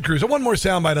Ted Cruz. One more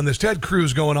soundbite on this. Ted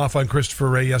Cruz going off on Christopher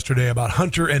Wray yesterday about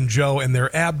Hunter and Joe and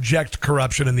their abject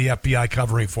corruption and the FBI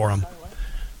covering for them.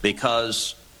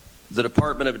 Because the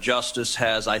Department of Justice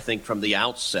has, I think, from the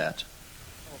outset,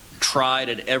 tried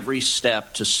at every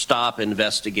step to stop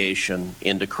investigation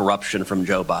into corruption from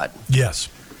Joe Biden. Yes.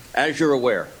 As you're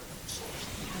aware,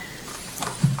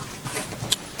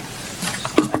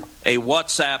 a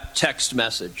WhatsApp text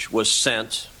message was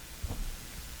sent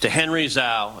to Henry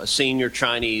Zhao, a senior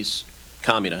Chinese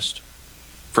communist,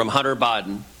 from Hunter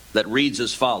Biden that reads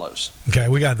as follows. Okay,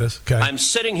 we got this. Okay. I'm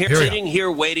sitting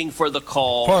here waiting for the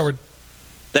call. Forward.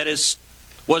 That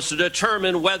was to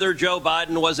determine whether Joe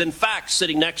Biden was in fact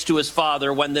sitting next to his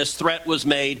father when this threat was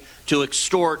made to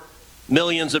extort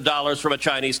millions of dollars from a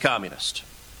Chinese communist.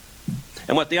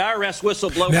 And what the IRS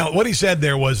whistleblower... Now, what he said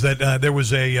there was that there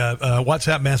was a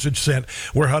WhatsApp message sent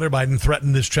where Hunter Biden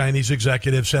threatened this Chinese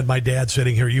executive, said, my dad's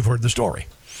sitting here, you've heard the story.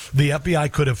 The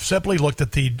FBI could have simply looked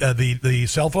at the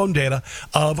cell phone data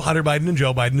of Hunter Biden and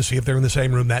Joe Biden to see if they're in the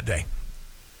same room that day.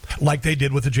 Like they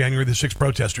did with the January the 6th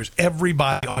protesters.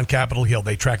 Everybody on Capitol Hill,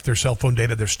 they tracked their cell phone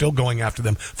data. They're still going after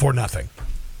them for nothing.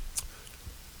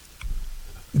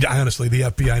 Honestly, the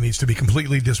FBI needs to be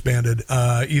completely disbanded,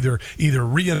 either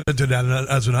reinvented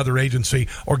as another agency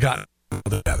or gotten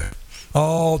together.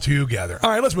 All together. All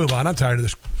right, let's move on. I'm tired of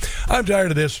this.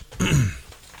 I'm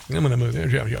going to move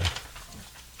there.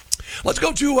 Let's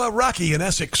go to Rocky in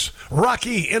Essex.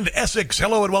 Rocky in Essex.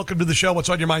 Hello and welcome to the show. What's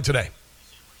on your mind today?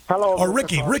 Hello. Or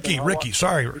Ricky.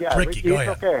 Sorry, yeah, Ricky. Go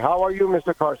ahead. Okay. How are you,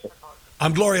 Mr. Carson?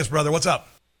 I'm glorious, brother. What's up?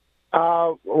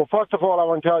 Well, first of all, I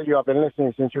want to tell you I've been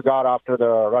listening since you got after the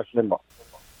Rush Limbaugh.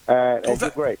 And you're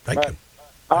great. Thank you.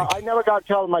 I never got to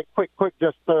tell my quick,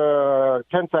 just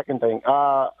 10-second thing.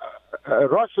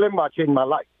 Rush Limbaugh changed my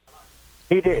life.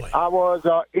 He did. Really? I was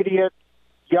an idiot,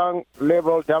 young,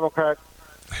 liberal, Democrat,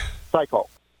 psycho.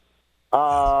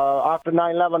 After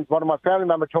 9/11, one of my family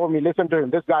members told me, listen to him.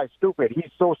 This guy's stupid.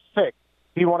 He's so sick.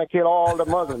 He want to kill all the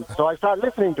Muslims. So I started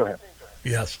listening to him.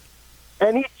 Yes.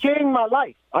 And he changed my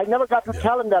life. I never got to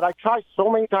tell him that. I tried so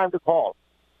many times to call,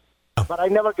 but I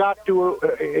never got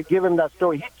to give him that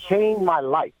story. He changed my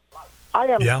life. I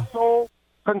am so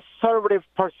conservative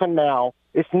person now.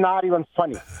 It's not even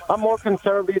funny. I'm more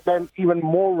conservative than even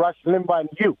more Rush Limbaugh and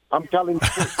you. I'm telling you.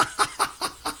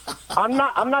 I'm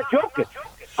not joking.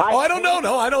 I don't know.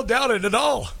 No, I don't doubt it at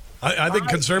all. I think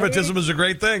conservatism is a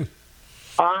great thing.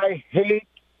 I hate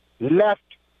left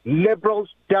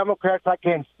liberals, Democrats. I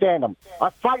can't stand them.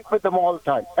 I fight with them all the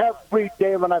time. Every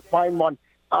day when I find one,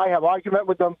 I have argument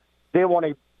with them. They want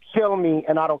to kill me,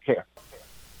 and I don't care.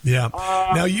 Yeah.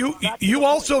 Now, you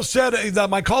also said that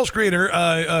my call screener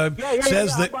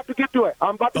says that... I'm about to get to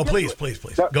it.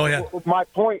 Please. Go ahead. My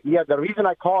point, the reason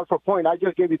I called for point, I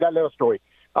just gave you that little story.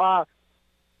 I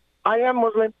am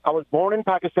Muslim. I was born in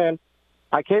Pakistan.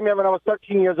 I came here when I was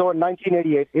 13 years old in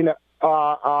 1988 in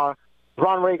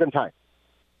Ronald Reagan time.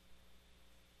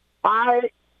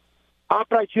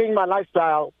 After I changed my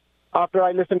lifestyle, after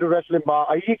I listened to Rush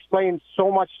Limbaugh, he explained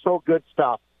so much so good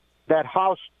stuff that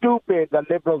how stupid the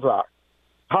liberals are,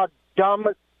 how dumb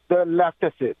the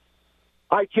leftists is.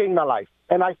 I changed my life,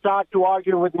 and I started to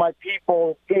argue with my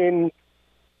people in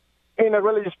the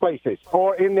religious places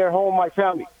or in their home, my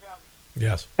family.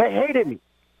 Yes. They hated me.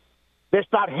 They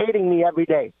start hating me every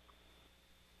day.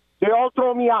 They all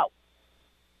throw me out.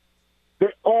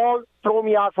 They all throw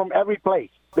me out from every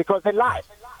place because they lie.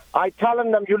 I tell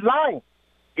them, you're lying.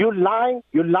 You're lying,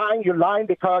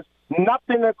 because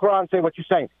nothing in the Quran say what you're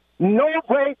saying. No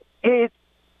rape is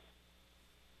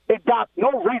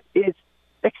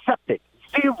accepted.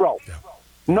 Zero. Yeah.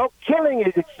 No killing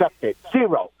is accepted.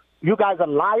 Zero. You guys are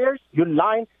liars. You're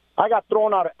lying. I got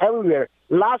thrown out everywhere.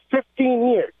 Last 15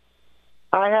 years,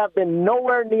 I have been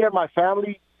nowhere near my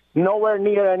family, nowhere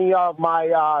near any of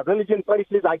my religion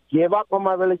places. I gave up on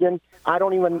my religion. I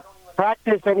don't even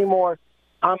practice anymore.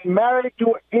 I'm married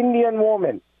to an Indian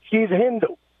woman. She's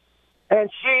Hindu. And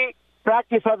she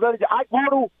practice her religion. I go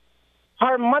to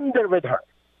her mandir with her,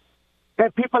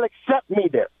 and people accept me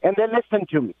there, and they listen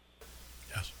to me.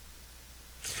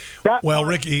 Well,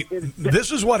 Ricky,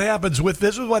 this is what happens with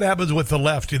the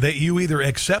left. You either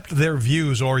accept their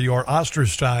views or you're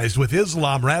ostracized. With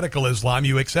Islam, radical Islam,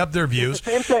 you accept their views,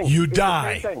 you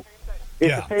die.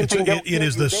 It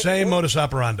is the same modus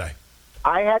operandi.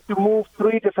 I had to move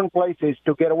 3 different places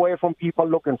to get away from people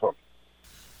looking for me.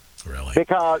 Really?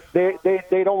 Because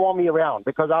they don't want me around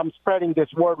because I'm spreading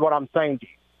this word, what I'm saying to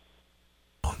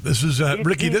you. This is,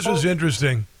 Ricky, this is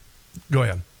interesting. Go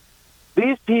ahead.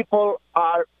 These people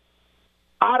are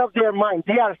out of their mind.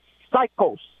 They are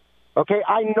psychos. Okay?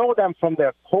 I know them from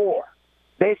their core.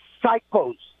 They're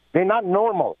psychos. They're not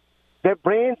normal. Their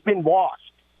brain's been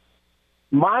washed.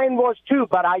 Mine was too,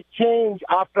 but I changed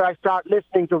after I started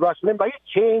listening to Rush Limbaugh.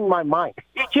 He changed my mind.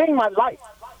 He changed my life.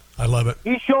 I love it.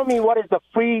 He showed me what is the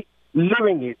free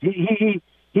living is.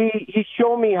 He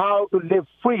showed me how to live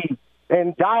free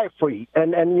and die free.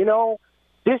 And you know,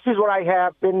 this is what I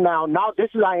have been now. Now this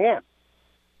is I am.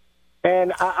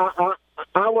 And I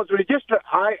was registered.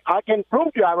 I can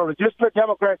prove to you I was a registered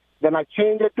Democrat. Then I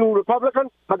changed it to Republican,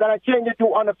 but then I changed it to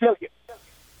unaffiliated.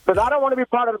 Because I don't want to be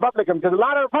part of Republicans, because a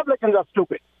lot of Republicans are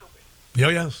stupid.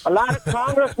 Yes. A lot of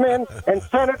congressmen and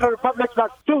senator Republicans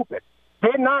are stupid.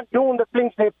 They're not doing the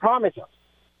things they promise us.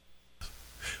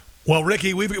 Well,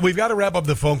 Ricky, we've got to wrap up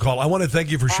the phone call. I want to thank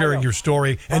you for sharing your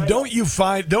story. And don't you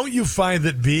find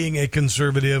that being a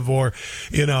conservative, or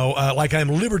like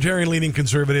I'm libertarian-leaning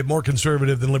conservative, more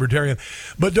conservative than libertarian,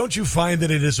 but don't you find that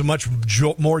it is a much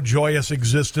more joyous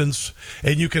existence,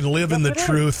 and you can live in the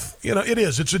truth? It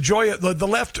is. It's a joy. The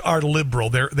left are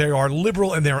liberal. They are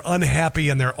liberal, and they're unhappy,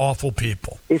 and they're awful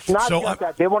people. It's not just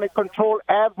that. They want to control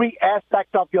every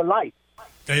aspect of your life.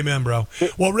 Amen, bro.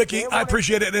 Well, Ricky, I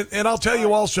appreciate it. And I'll tell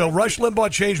you also, Rush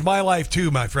Limbaugh changed my life too,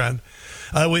 my friend.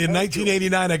 In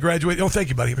 1989, I graduated. Oh, thank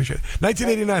you, buddy. Appreciate it.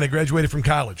 1989, I graduated from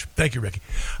college. Thank you, Ricky.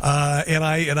 And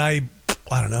I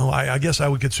don't know. I guess I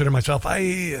would consider myself.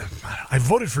 I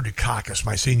voted for Dukakis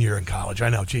my senior year in college. I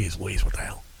know. Geez Louise, what the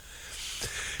hell?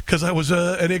 Because I was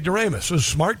an ignoramus. I was a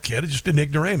smart kid, just an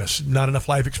ignoramus. Not enough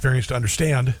life experience to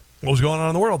understand what was going on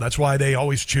in the world. That's why they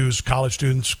always choose college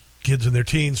students, kids in their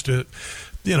teens to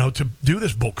do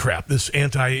this bull crap, this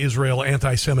anti-Israel,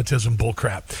 anti-Semitism bull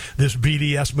crap, this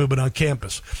BDS movement on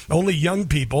campus. Only young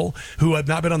people who have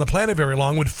not been on the planet very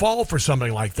long would fall for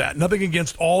something like that. Nothing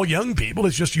against all young people.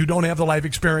 It's just you don't have the life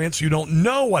experience. You don't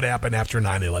know what happened after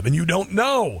 9/11. You don't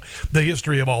know the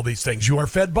history of all these things. You are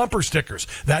fed bumper stickers.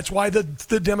 That's why the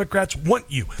Democrats want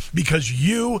you, because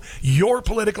your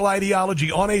political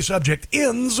ideology on a subject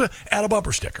ends at a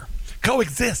bumper sticker.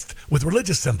 Coexist with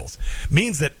religious symbols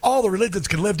means that all the religions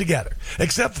can live together,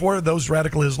 except for those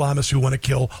radical Islamists who want to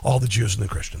kill all the Jews and the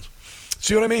Christians.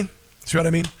 See what I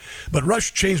mean? But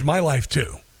Rush changed my life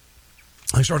too.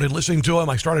 I started listening to him.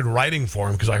 I started writing for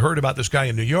him because I heard about this guy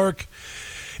in New York,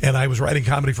 and I was writing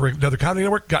comedy for another comedy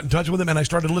network, got in touch with him, and I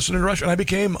started listening to Rush, and I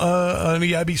became an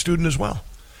EIB student as well.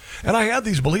 And I had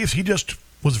these beliefs. He just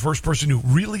was the first person who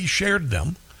really shared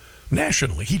them.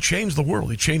 Nationally, he changed the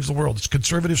world. It's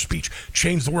conservative speech.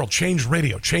 Changed the world. Changed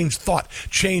radio. Changed thought.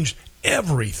 Changed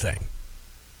everything.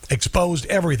 Exposed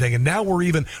everything. And now we're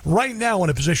even right now in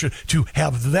a position to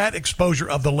have that exposure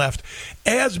of the left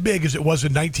as big as it was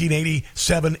in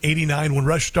 1987, 89 when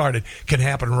Rush started can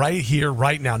happen right here,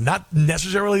 right now. Not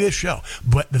necessarily this show,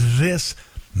 but this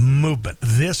movement,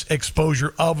 this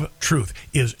exposure of truth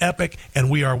is epic, and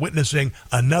we are witnessing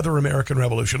another American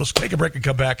revolution. Let's take a break and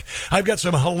come back. I've got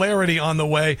some hilarity on the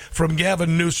way from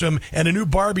Gavin Newsom and a new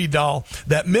Barbie doll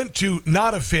that meant to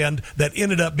not offend that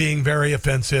ended up being very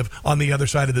offensive on the other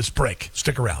side of this break.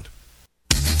 Stick around.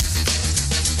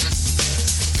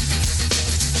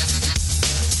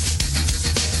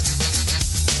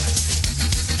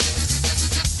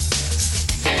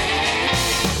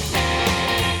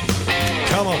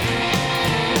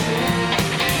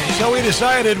 So we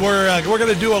decided we're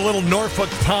going to do a little Norfolk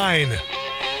pine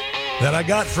that I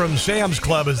got from Sam's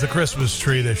Club as the Christmas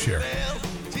tree this year.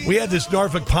 We had this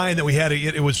Norfolk pine that we had.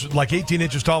 It was like 18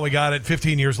 inches tall. We got it.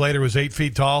 15 years later, it was 8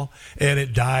 feet tall, and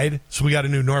it died. So we got a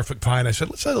new Norfolk pine. I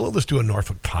said, let's do a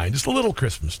Norfolk pine, just a little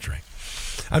Christmas tree.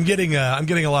 I'm getting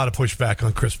a lot of pushback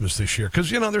on Christmas this year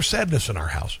because, there's sadness in our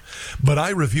house. But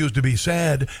I refuse to be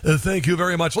sad. Thank you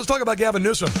very much. Let's talk about Gavin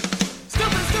Newsom.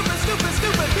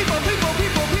 Stupid people.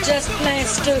 Just plain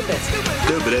stupid.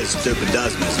 Stupid as stupid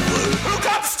does, Miss Blue. Who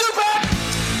got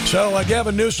stupid? So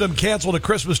Gavin Newsom canceled a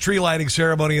Christmas tree lighting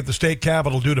ceremony at the state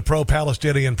capitol due to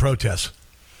pro-Palestinian protests.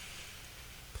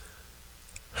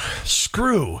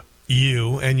 Screw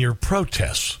you and your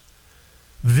protests.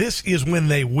 This is when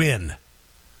they win.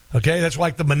 Okay, that's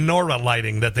like the menorah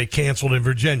lighting that they canceled in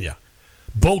Virginia.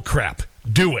 Bullcrap.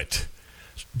 Do it.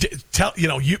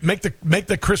 You make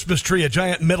the Christmas tree a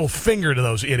giant middle finger to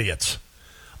those idiots.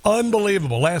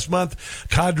 Unbelievable. Last month,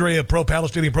 cadre of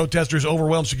pro-Palestinian protesters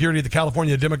overwhelmed security at the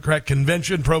California Democrat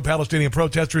Convention. Pro-Palestinian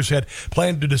protesters had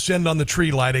planned to descend on the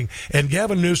tree lighting, and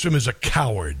Gavin Newsom is a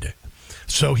coward.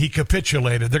 So he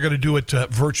capitulated. They're going to do it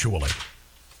virtually.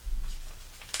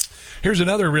 Here's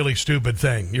another really stupid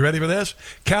thing. You ready for this?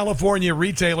 California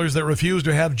retailers that refuse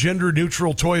to have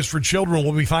gender-neutral toys for children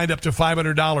will be fined up to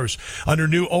 $500 under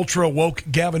new ultra-woke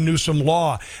Gavin Newsom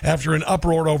law after an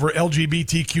uproar over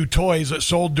LGBTQ toys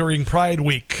sold during Pride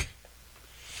Week.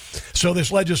 So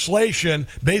this legislation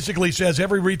basically says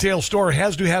every retail store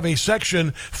has to have a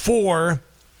section for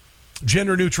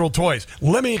gender-neutral toys.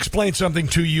 Let me explain something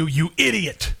to you, you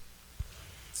idiot.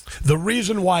 The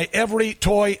reason why every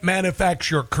toy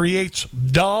manufacturer creates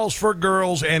dolls for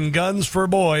girls and guns for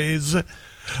boys,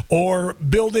 or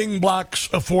building blocks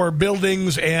for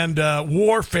buildings and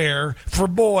warfare for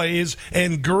boys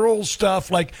and girls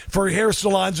stuff like for hair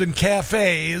salons and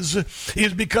cafes,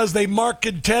 is because they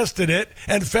market tested it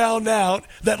and found out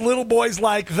that little boys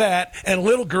like that and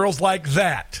little girls like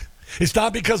that. It's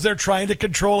not because they're trying to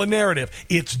control a narrative.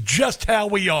 It's just how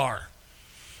we are.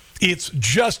 It's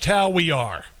just how we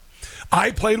are.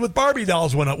 I played with Barbie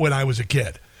dolls when I was a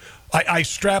kid. I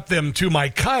strapped them to my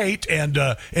kite and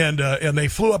they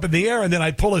flew up in the air, and then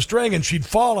I'd pull a string and she'd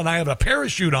fall and I had a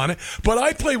parachute on it. But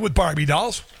I played with Barbie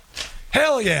dolls.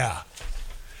 Hell yeah.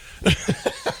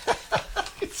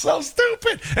 It's so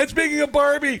stupid. And speaking of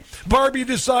Barbie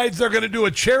decides they're going to do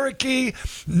a Cherokee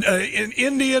an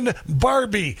Indian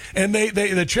Barbie, and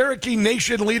the Cherokee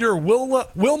Nation leader Wilma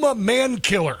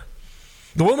Mankiller.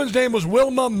 The woman's name was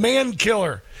Wilma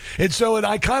Mankiller. And so an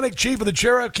iconic chief of the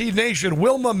Cherokee Nation,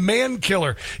 Wilma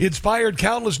Mankiller, inspired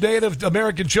countless Native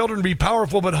American children to be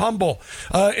powerful but humble.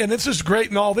 And this is great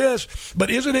and all this,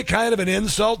 but isn't it kind of an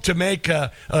insult to make,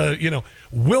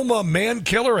 Wilma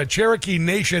Mankiller, a Cherokee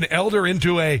Nation elder,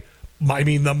 into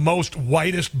the most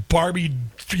whitest Barbie,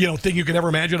 thing you could ever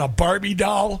imagine, a Barbie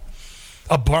doll?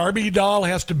 A Barbie doll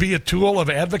has to be a tool of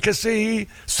advocacy?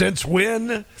 Since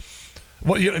when?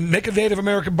 Well, make a Native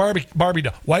American Barbie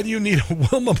doll. Why do you need a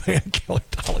Wilma Mankiller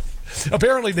doll?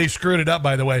 Apparently, they screwed it up.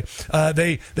 By the way,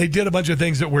 they did a bunch of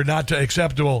things that were not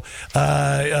acceptable.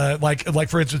 Like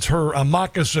for instance, her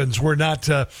moccasins were not.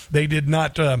 They did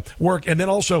not work. And then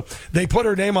also, they put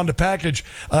her name on the package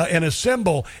and a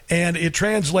symbol, and it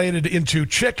translated into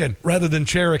chicken rather than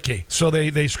Cherokee. So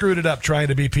they screwed it up trying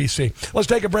to be PC. Let's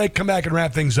take a break. Come back and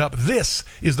wrap things up. This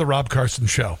is the Rob Carson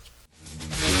Show.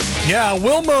 Yeah,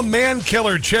 Wilma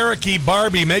Mankiller Cherokee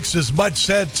Barbie makes as much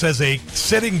sense as a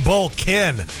sitting bull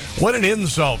Ken. What an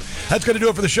insult. That's going to do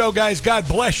it for the show, guys. God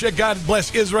bless you. God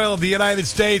bless Israel and the United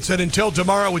States. And until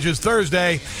tomorrow, which is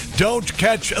Thursday, don't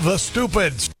catch the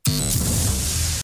stupids.